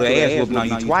Tuss put her ass whooping on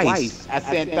you twice. I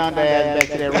sent Thunder ass back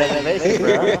to that reservation,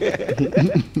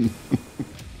 bro.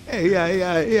 Hey.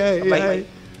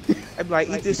 I'd be like,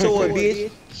 eat this sword,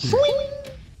 bitch.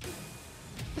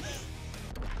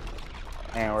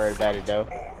 I ain't worried about it though.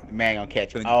 The man gonna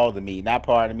catch all the meat, not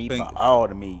part of the meat, but all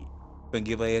the meat. Gonna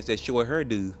give her ass that short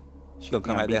hairdo. She gonna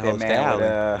come out Beat that whole man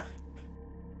style.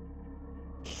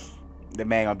 The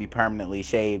man gonna be permanently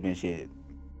shaved and shit.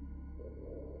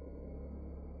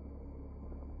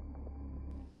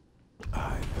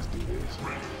 Alright, let's do this.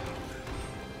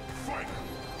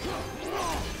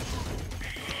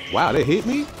 Wow, they hit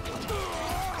me?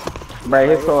 Bro,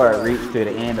 his sword reached to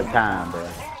the end of time, bro.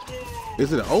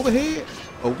 Is it an overhead?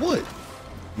 Or what?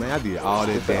 Man, I did all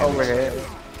that It's the damage. overhead.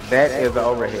 That is the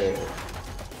overhead.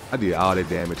 I did all that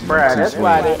damage. in Bruh, two that's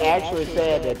why swings. they actually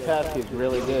said that Tusk is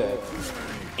really good.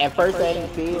 At first I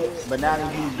didn't see it, but now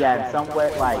that he's got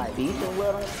somewhat like decent with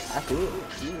him, I see it.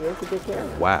 He's a good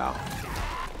character. Wow.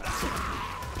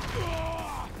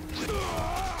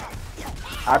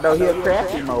 Although he's a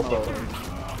crafty mofo.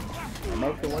 It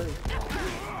makes it worse.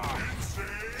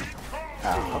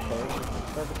 Oh,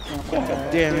 okay.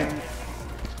 Damn it.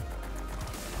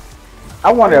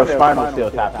 I wonder if Spinal's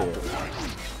still top tier.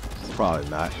 Probably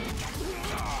not.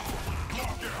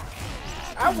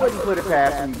 I wouldn't put it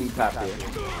past him to be top tier.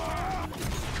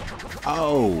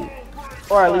 Oh.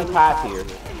 Or at least high tier.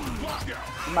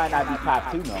 He might not be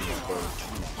top 2 no more.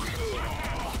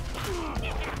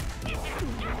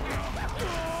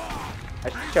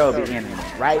 That show will be ending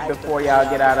right before y'all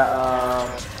get out of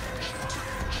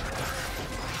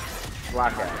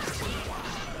lockout.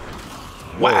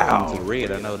 Wow. To the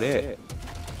red, I know that.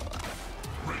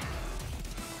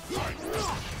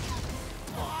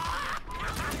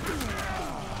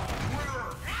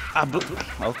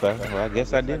 Okay, well, I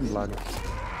guess I didn't block it.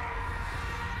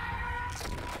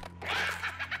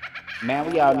 Man,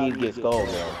 we all need to get Skull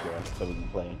Girls, bro, so we can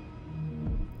play.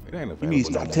 It ain't You need to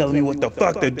available. stop telling me what the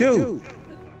fuck to do.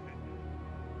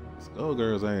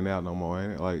 Skullgirls ain't out no more,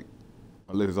 ain't it? Like,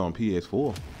 unless it's on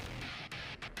PS4.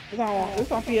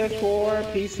 It's on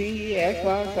PS4, PC,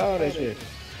 Xbox, all that shit.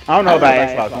 I don't know about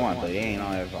Xbox One, but it ain't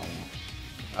on Xbox One.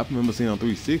 I remember seeing on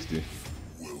 360.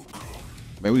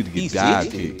 Man, we need to get guys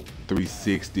P60? kicked.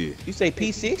 360. You say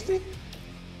P60?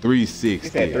 360. He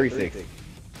said 360.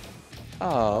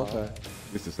 Oh, okay.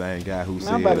 It's the same guy who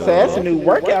said. I'm about to say, that's a new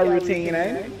workout routine,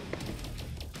 ain't it?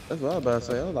 That's what I was about to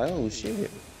say. I was like, oh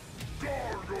shit.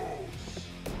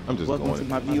 I'm just Welcome to going.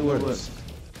 my viewers.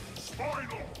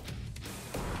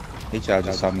 They y'all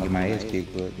just saw me get my ass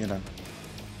kicked, but you know,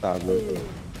 it's all good.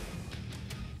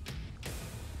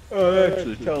 Oh,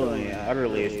 actually, totally. I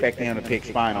really expect him to pick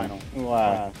Spinal.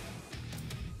 Why?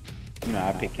 You know,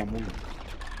 I pick him.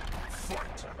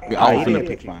 Yeah, He didn't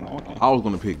pick Spinal. Okay. I was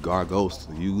gonna pick Gargos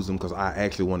to use them because I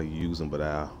actually want to use them, but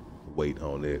I'll wait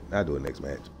on it. I'll do it next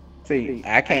match. See,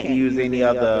 I can't use any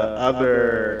of the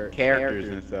other characters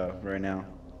and stuff right now.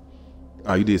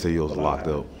 Oh, you did say yours was locked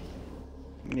up.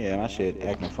 Yeah, my shit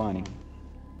acting funny.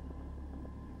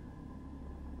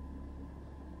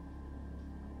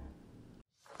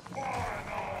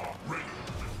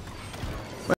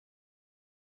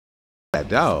 That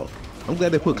dog. I'm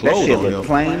glad they put That clothes shit on look him.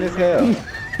 plain as hell.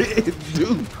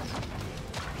 Dude.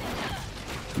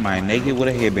 My naked with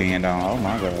a headband on. Oh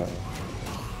my god.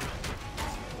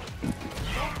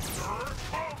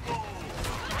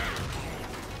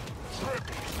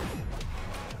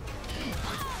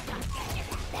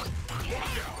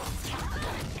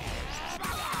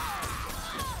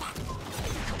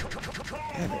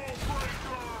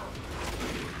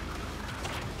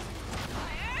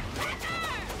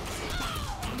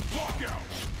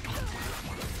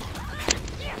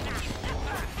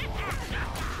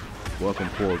 Welcome,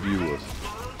 poor viewers.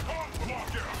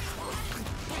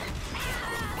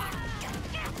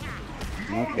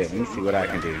 Okay, let me see what I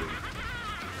can do.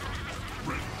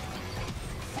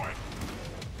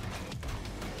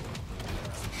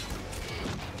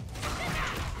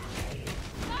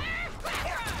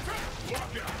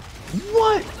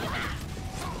 What?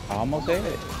 I almost had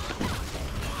it.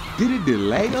 Did it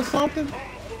delay or something?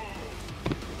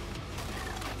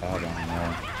 I don't know.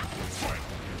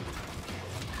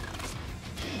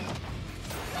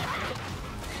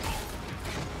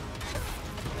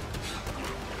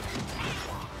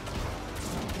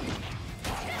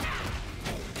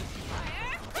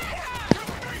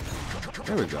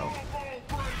 There we go.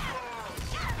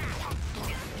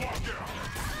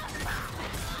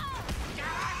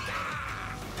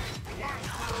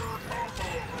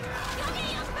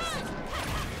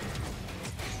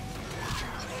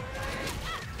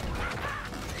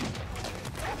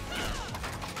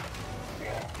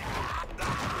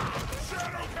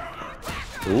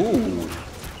 Ooh.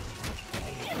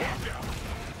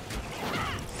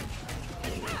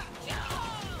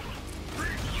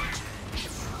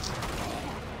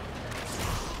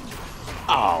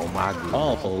 Oh my goodness.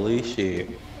 Oh, holy shit.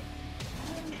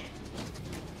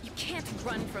 You can't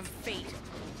run from fate.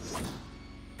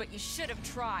 But you should have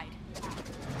tried.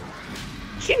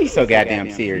 She be so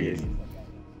goddamn serious.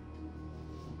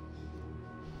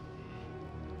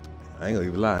 I ain't gonna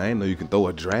even lie. I ain't know you can throw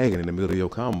a dragon in the middle of your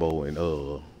combo and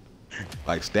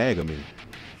like stagger me.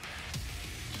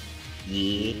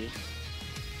 Yeah.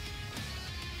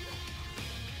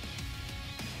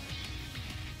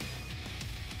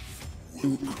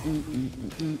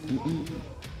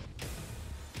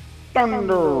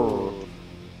 Thunder.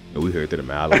 And we heard that a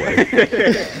mile away.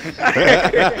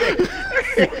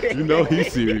 You know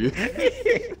he's serious.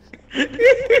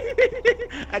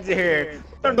 I just heard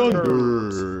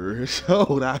Thunder. So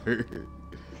what I heard.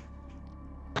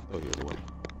 Oh yeah, boy.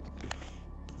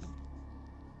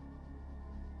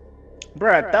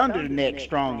 Bruh, Thunder neck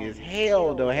strong as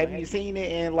hell though. Have you seen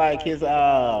it in like his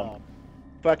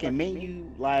fucking menu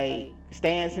like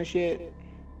stance and shit?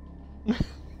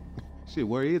 Shit,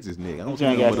 where is this nigga? I don't see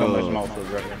ain't got so much nothing muscle,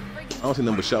 bro. I don't see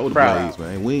nothing but shoulder Bruh. blades,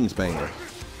 man. Wingspan.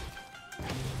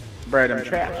 Bruh, them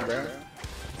traps, bruh.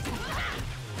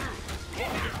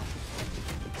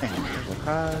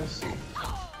 Because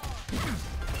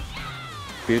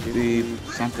 50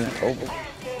 something over.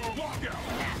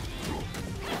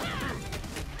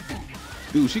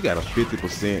 Dude, she got a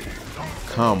 50%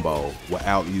 combo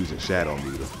without using Shadow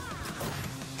Meter.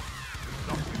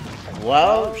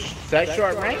 Well, such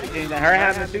short range and her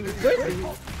having to do quickly.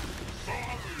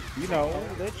 You know,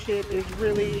 that shit is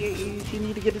really, she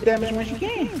need to get the damage when she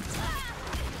can.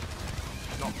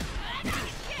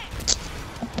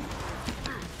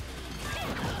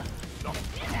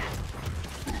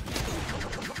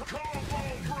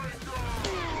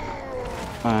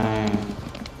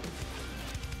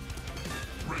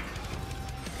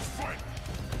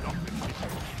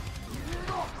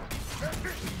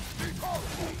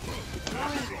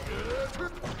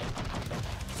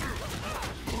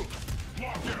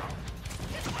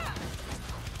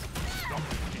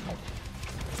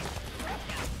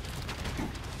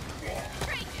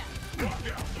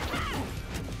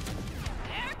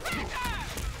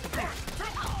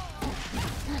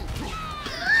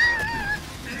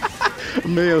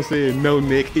 Mel said no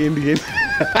neck Indian.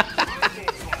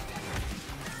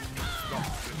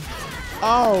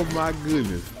 Oh my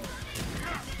goodness.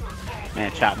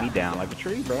 Man, chop me down like a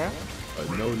tree, bro.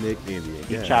 A no neck Indian.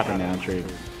 He's God. chopping down a tree.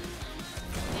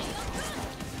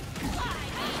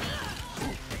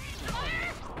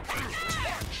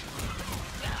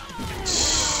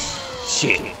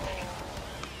 Shit.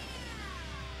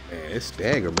 Man, it's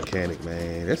stagger mechanic,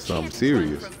 man. That's something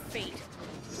serious. From fate.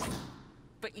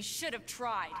 But you should have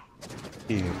tried.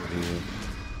 Yeah, man.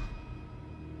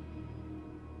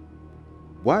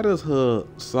 Why does her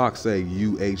sock say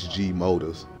UHG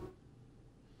Motors?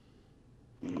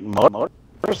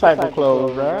 Motorcycle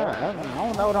clothes, bro. I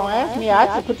don't know. Don't ask me. I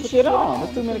just put the shit on.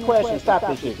 There's too many questions. Stop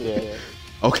this shit, kid.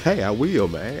 Okay, I will,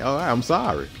 man. All right, I'm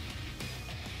sorry.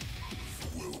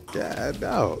 God,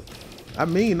 dog. I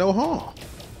mean no harm.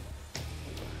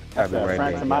 I'll be right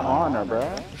Front back. to my honor,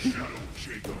 bro.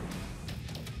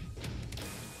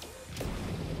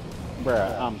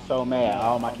 Bruh, I'm so mad.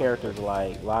 All my characters are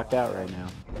like locked out right now.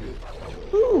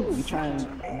 Woo! You trying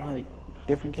like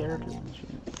different characters and shit.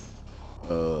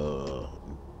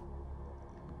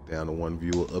 Down to one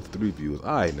viewer, up to 3 viewers.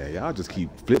 All right, now y'all just keep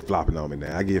flip flopping on me.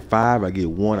 Now I get 5, I get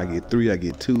 1, I get 3, I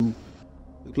get 2.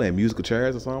 We playing musical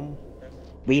chairs or something?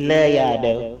 We love y'all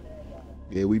though.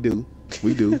 Yeah, we do.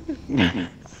 We do.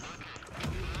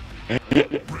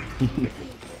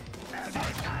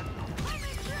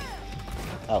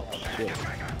 Oh shit.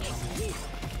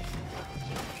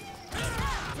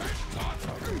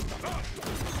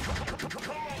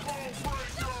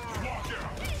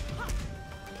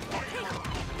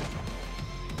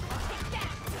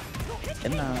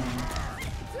 And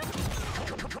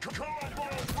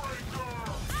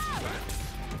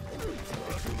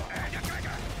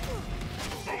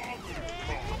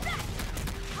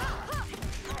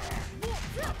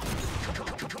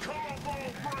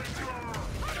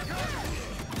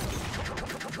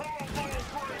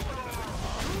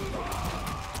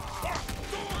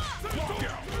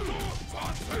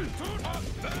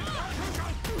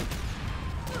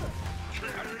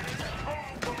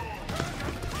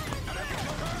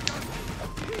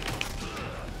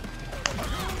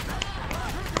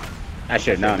I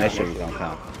should have known that shit was gonna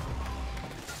come.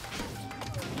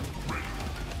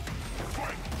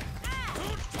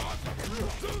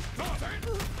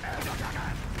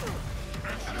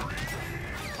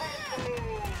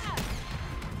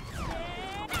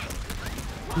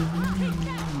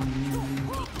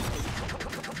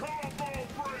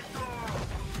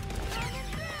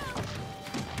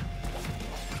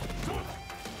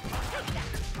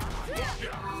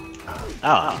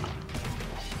 Oh.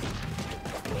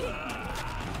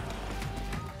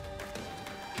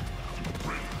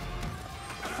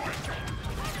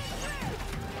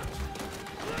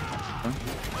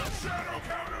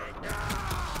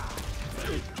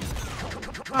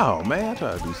 Oh man, I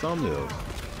tried to do something else.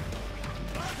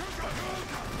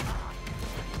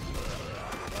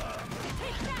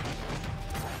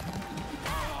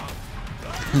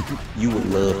 You would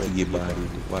love to get bodied.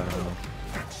 Wow.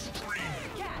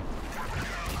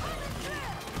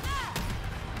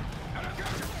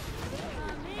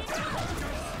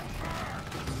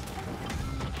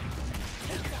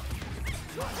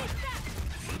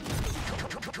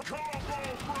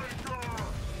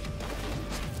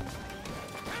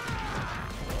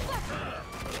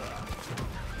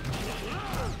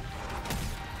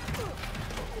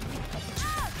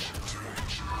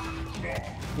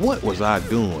 What was I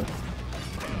doing?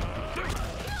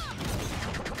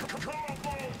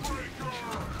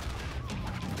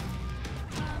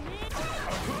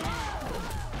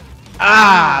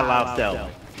 Ah, I lost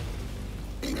self.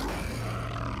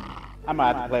 I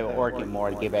might have to play with Orchid more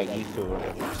to get back used to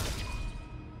it.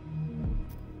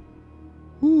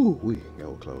 Ooh, that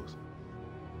was close.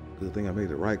 Good thing I made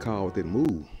the right call with that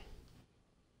move.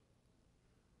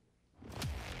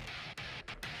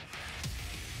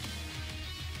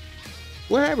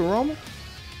 What happened, Roman?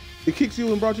 It kicks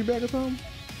you and brought you back or something?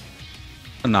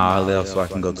 Nah, I left so I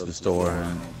can go to the store.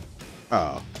 And...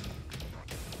 Oh.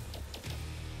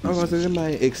 I was gonna say, that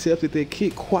man accepted that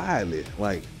kick quietly.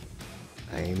 Like,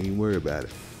 I ain't even worried about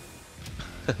it.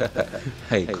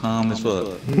 Hey, calm as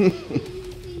fuck.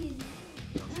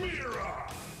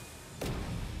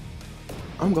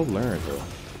 I'm gonna learn though.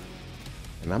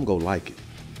 And I'm gonna like it.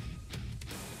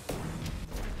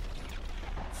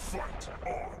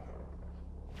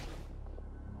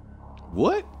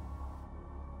 What?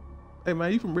 Hey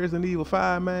man, you from Resident Evil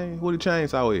 5, man? What the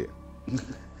chainsaw at?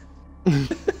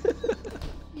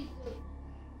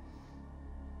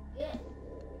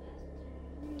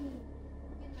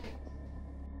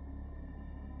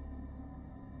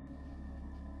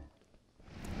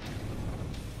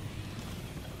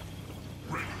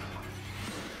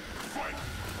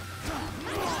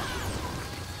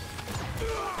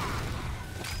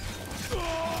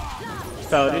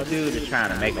 So this dude is trying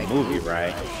to make a movie,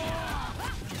 right?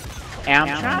 And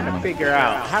I'm trying to figure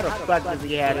out how the fuck does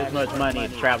he have this much money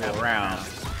to travel around?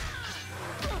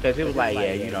 Because it was like,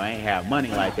 yeah, you know, I ain't have money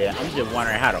like that. I'm just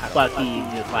wondering how the fuck he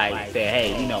just like said,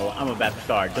 hey, you know, I'm about to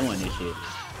start doing this shit.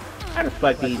 How the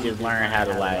fuck did he just learn how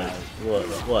to like,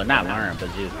 well, not learn,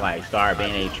 but just like start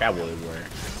being able to travel everywhere?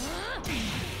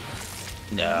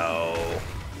 No.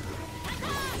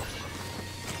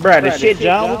 Bruh, the shit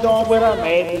John was going with her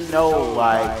made me know,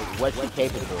 like, what she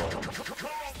capable of.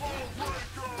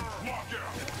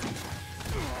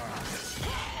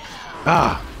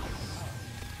 Ah!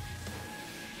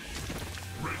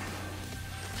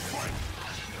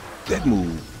 That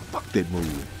move. Fuck that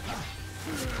move.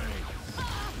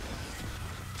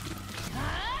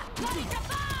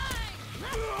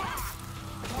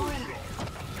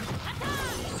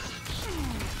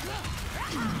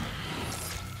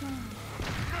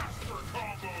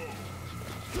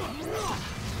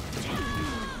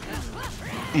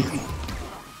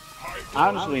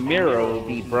 Honestly, Mira would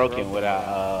be broken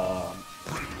without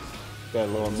that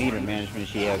little meter management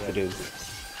she has to do.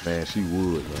 Man, she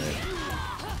would, man.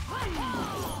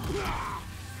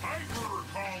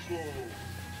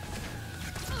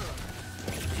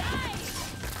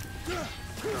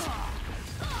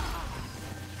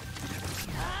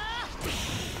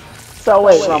 So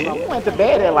wait, you went to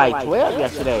bed at like 12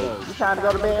 yesterday. You trying to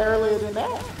go to bed earlier than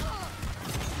that?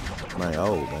 Man,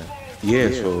 old, man. Yeah,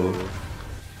 sure.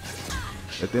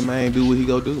 Let that man do what he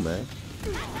go do, man.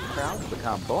 I'm gonna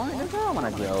become boring as hell when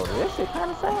I get older. This shit kind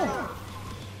of sad.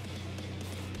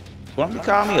 Why don't you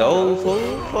call me old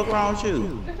fool? Fuck wrong with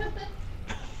you?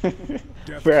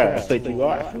 Bruh, but you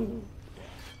are.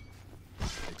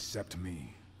 Accept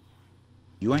me.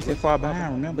 You ain't that far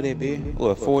behind, remember that, bitch?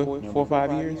 What, 4 or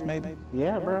 5 years, maybe?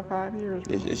 Yeah, bro, 5 years.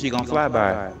 Is she gonna fly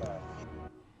by?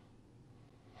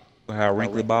 With her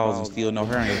wrinkly balls and still no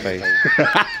hair in her face.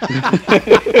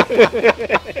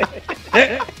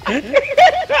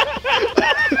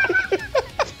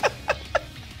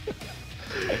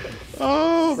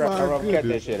 Oh, Bro, my cut that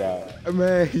goodness. shit out.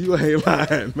 Man, you ain't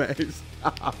lying, man.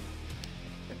 Stop.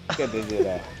 Cut this shit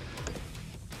out.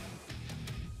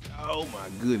 Oh, my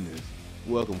goodness.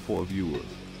 Welcome, 4 viewers.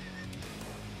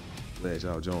 Glad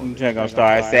y'all I'm joined. just gonna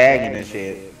start sagging and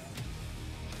shit.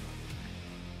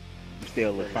 You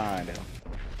still look fine though.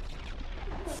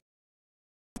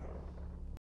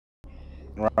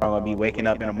 We're all gonna be waking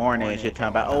up in the morning and shit talking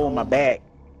about, oh, my back.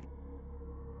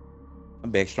 I'm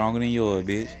back stronger than yours,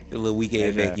 bitch. The little weak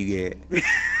ass back you get.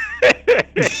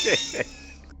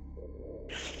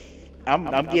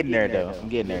 I'm getting there though. I'm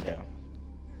getting there though.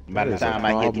 By the time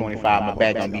I get 25, my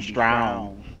back gonna be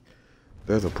strong.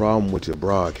 There's a problem with your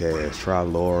broadcast. Try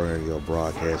lowering your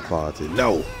broadcast quality.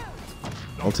 No!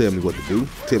 Don't tell me what to do.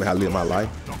 Tell me how to live my life.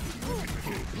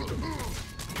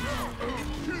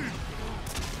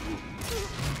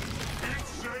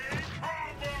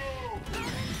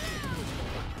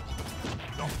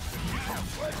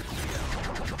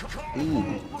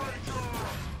 Ooh.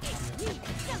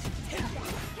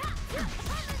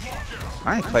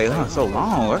 I ain't played her so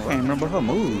long. I can't remember her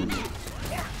moves.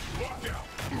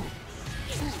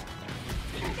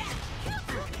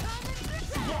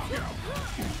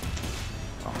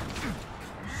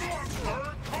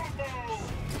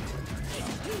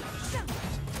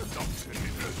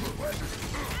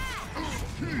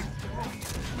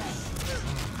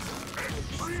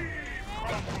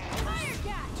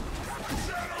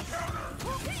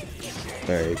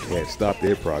 Hey, can't stop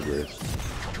their progress.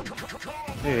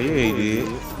 Yeah, he did.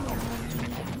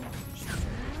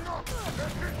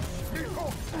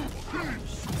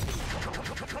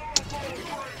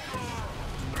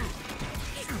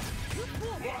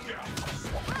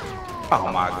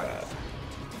 Oh my God.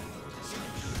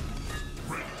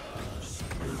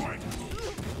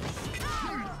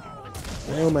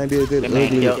 Damn, man, did that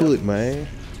ugly foot, man.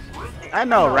 I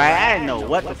know, right? I didn't know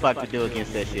what the fuck to do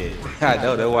against that shit. I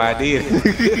know, that's why I did.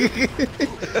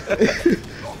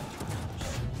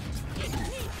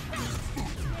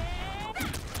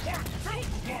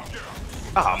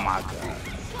 Oh my God.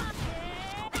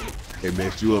 It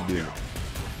messed you up, didn't it?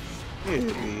 Yeah,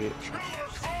 it did.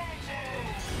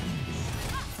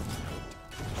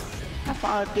 I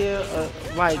found it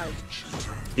did like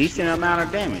decent amount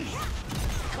of damage.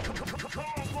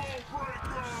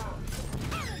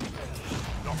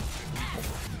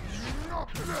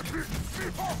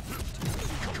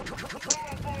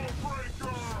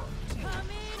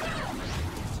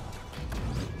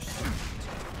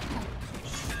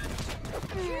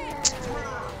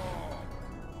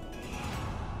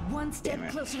 One step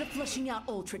closer to flushing out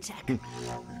Ultra Tech.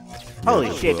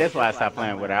 Holy shit, that's why I stopped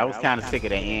playing with her. I was kind of sick of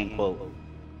that end quote.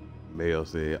 Mel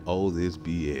said, "Oh, this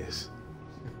BS."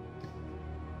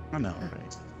 I know,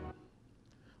 right?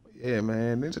 Yeah,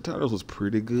 man, Ninja Turtles was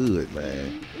pretty good,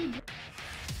 man.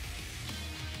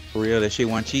 For real, that shit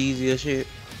wasn't cheesy or shit?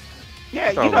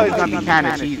 Yeah, you know it's gonna be kind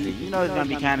of cheesy. You know it's gonna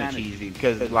be kind of cheesy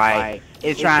because like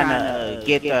it's trying to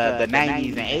get the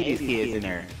 90s and 80s kids in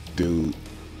there. Dude,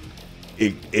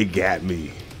 it got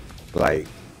me. Like,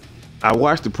 I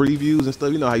watched the previews and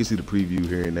stuff. You know how you see the preview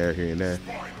here and there, here and there.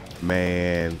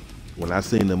 Man, when I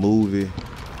seen the movie,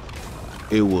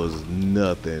 it was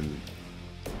nothing.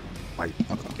 Like,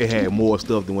 it had more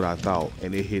stuff than what I thought,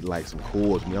 and it hit like some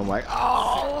chords me. I'm like,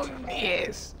 oh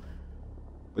yes.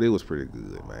 But it was pretty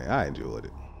good, man. I enjoyed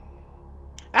it.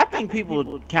 I think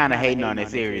people kind of hating on that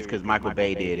series because Michael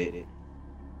Bay did it.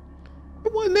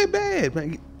 It wasn't that bad,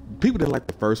 man. People didn't like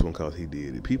the first one because he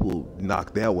did it. People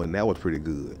knocked that one. That was pretty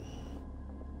good.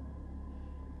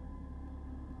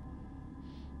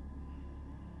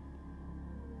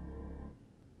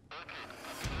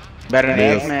 Better than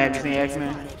X-Men? Have you seen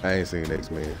X-Men? I ain't seen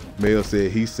X-Men. Mel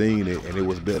said he seen it and it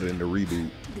was better than the reboot.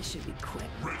 This should be quick.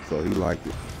 So he liked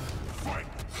it.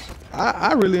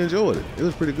 I really enjoyed it. It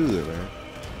was pretty good, man.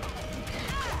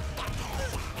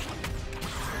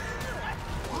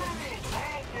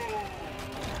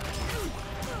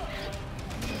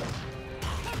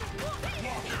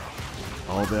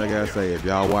 Only thing I gotta say, if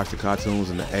y'all watch the cartoons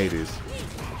in the 80s,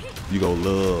 you gonna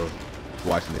love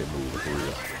watching that movie for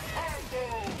real.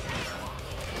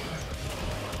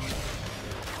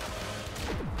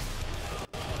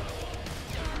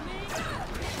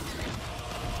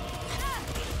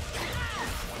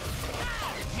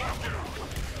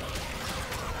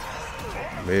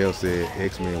 Mel said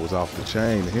X-Men was off the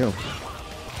chain to him.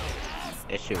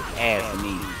 That shit was ass to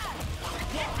me.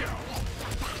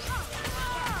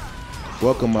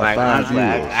 Welcome, my Like fine honestly,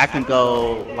 viewers. I can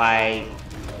go like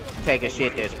take a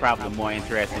shit that's probably more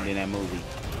interesting than that movie.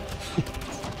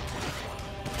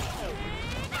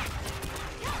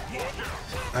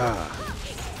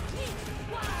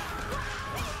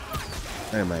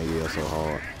 That man yell so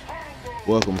hard.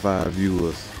 Welcome, fine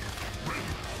viewers.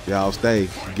 Y'all stay.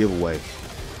 Giveaway.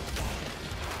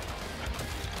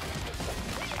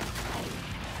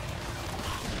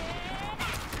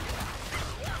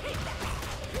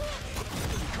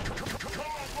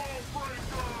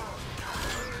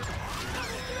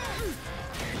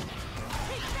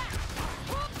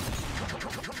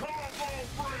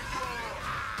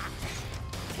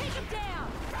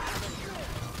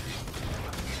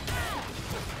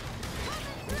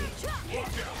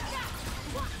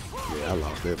 Yeah, I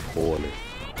lost that poorly.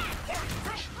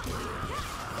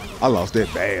 I lost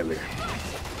that badly.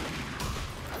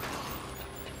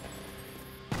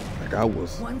 Like I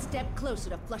was One step closer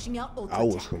to flushing out ultra I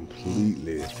was attack.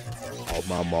 completely off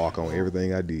my mark on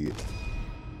everything I did.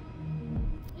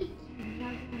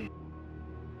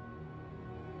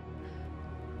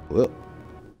 Well,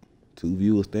 2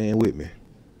 viewers staying with me.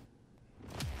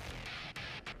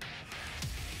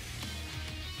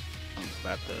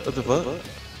 What the fuck?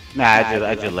 Nah,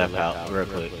 I just left out real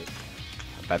quick.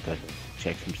 About to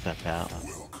check some stuff out.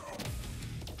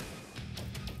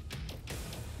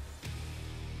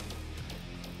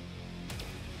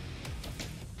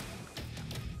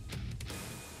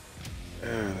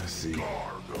 Let's see.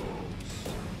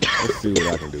 Let's see what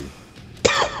I can do.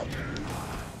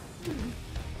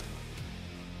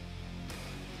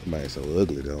 Somebody so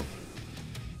ugly though.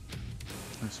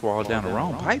 I swallowed down the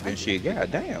wrong pipe and shit.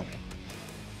 God damn.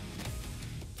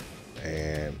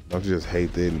 And don't you just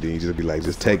hate that and then you just be like,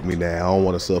 just take me now. I don't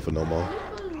want to suffer no more.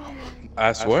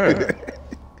 I swear.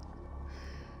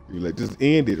 You like, just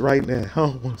end it right now. I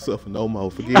don't want to suffer no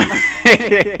more. Forget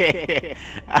it.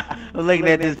 I'm looking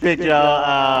at this picture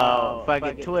on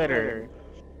fucking Twitter.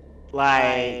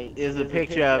 Like, it's a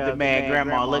picture of the man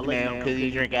grandma looking at him because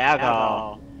he's drinking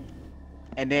alcohol.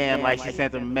 And then, like, she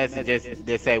sent him a message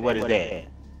that say, "What is that?"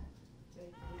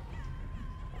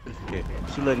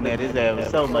 She looking at his ass with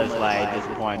so much, like,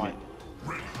 disappointment.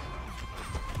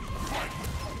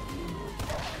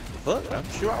 Fuck, I'm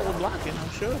sure I was blocking, I'm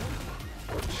sure.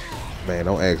 Man,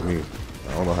 don't ask me.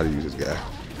 I don't know how to use this guy.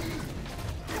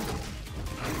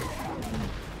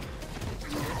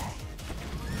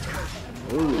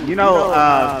 Ooh, you know,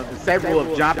 the saber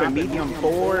of jumping medium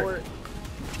forward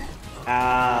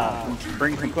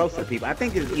brings him closer to people. I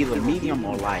think it's either medium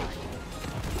or light.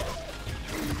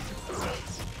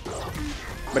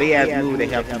 But he has a move that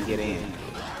helps him get in.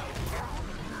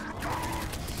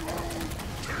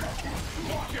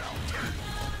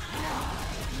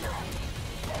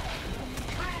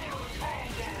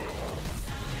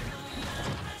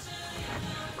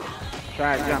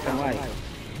 Try jumping light.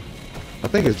 I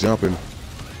think it's jumping.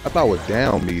 I thought it was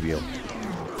down medium.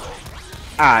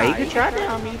 Ah, he could try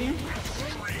down medium.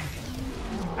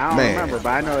 I don't Man. remember, but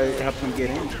I know it helps him get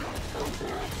in.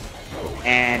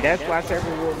 And that's why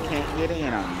Saber Wolf can't get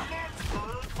in on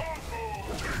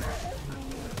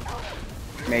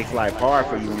you. Makes life hard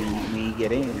for you when you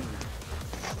get in.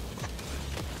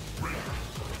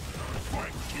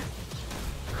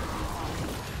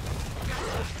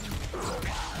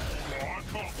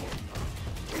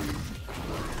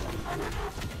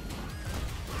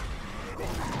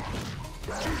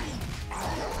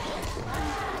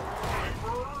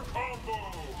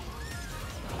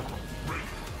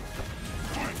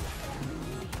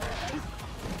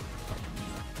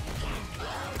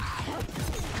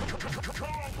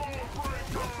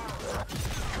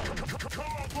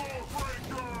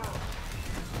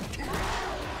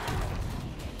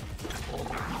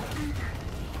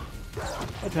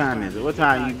 What time is it? What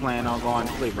time you plan on going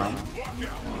to sleep, bro?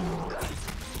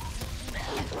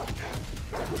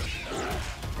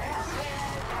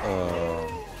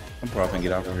 I'm probably gonna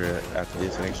get off of here after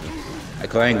this actually.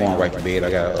 Cause I ain't going right to bed.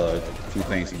 I got a few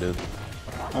things to do.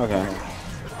 Okay.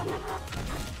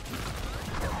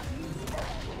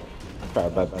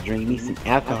 Probably about to drink me some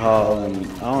alcohol and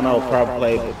I don't know,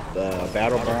 probably play with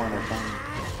Battleborn or something.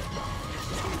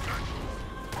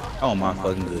 Oh my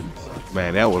fucking goodness.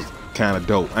 Man, that was kind of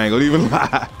dope. I ain't gonna even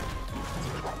lie.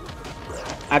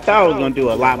 I thought I was gonna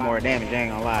do a lot more damage, I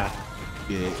ain't gonna lie.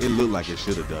 Yeah, it looked like it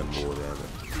should have done more than it.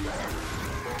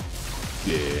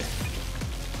 Yeah.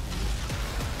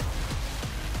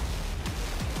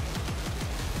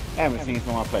 I haven't seen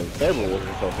someone play with Saber Wolf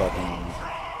for so fucking long.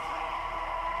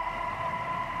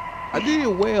 I did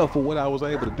well for what I was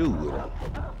able to do with it.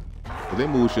 But that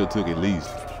move should have took at least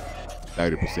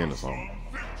 30% or something.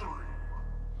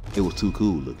 It was too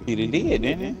cool looking. It did,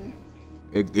 didn't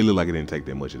it? It looked like it didn't take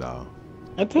that much at all.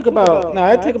 It took about, no,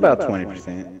 it took about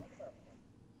 20%.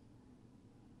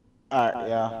 Alright,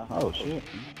 yeah. Oh shit.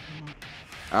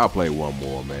 I'll play one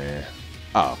more, man.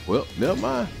 Oh, well, never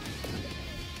mind.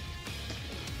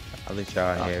 I'll let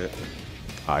y'all have it.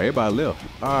 All right, everybody left.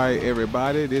 All right,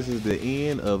 everybody, this is the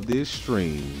end of this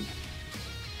stream.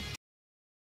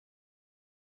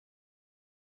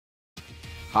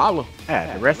 Holla.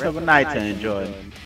 Yeah, the rest of the night to enjoy.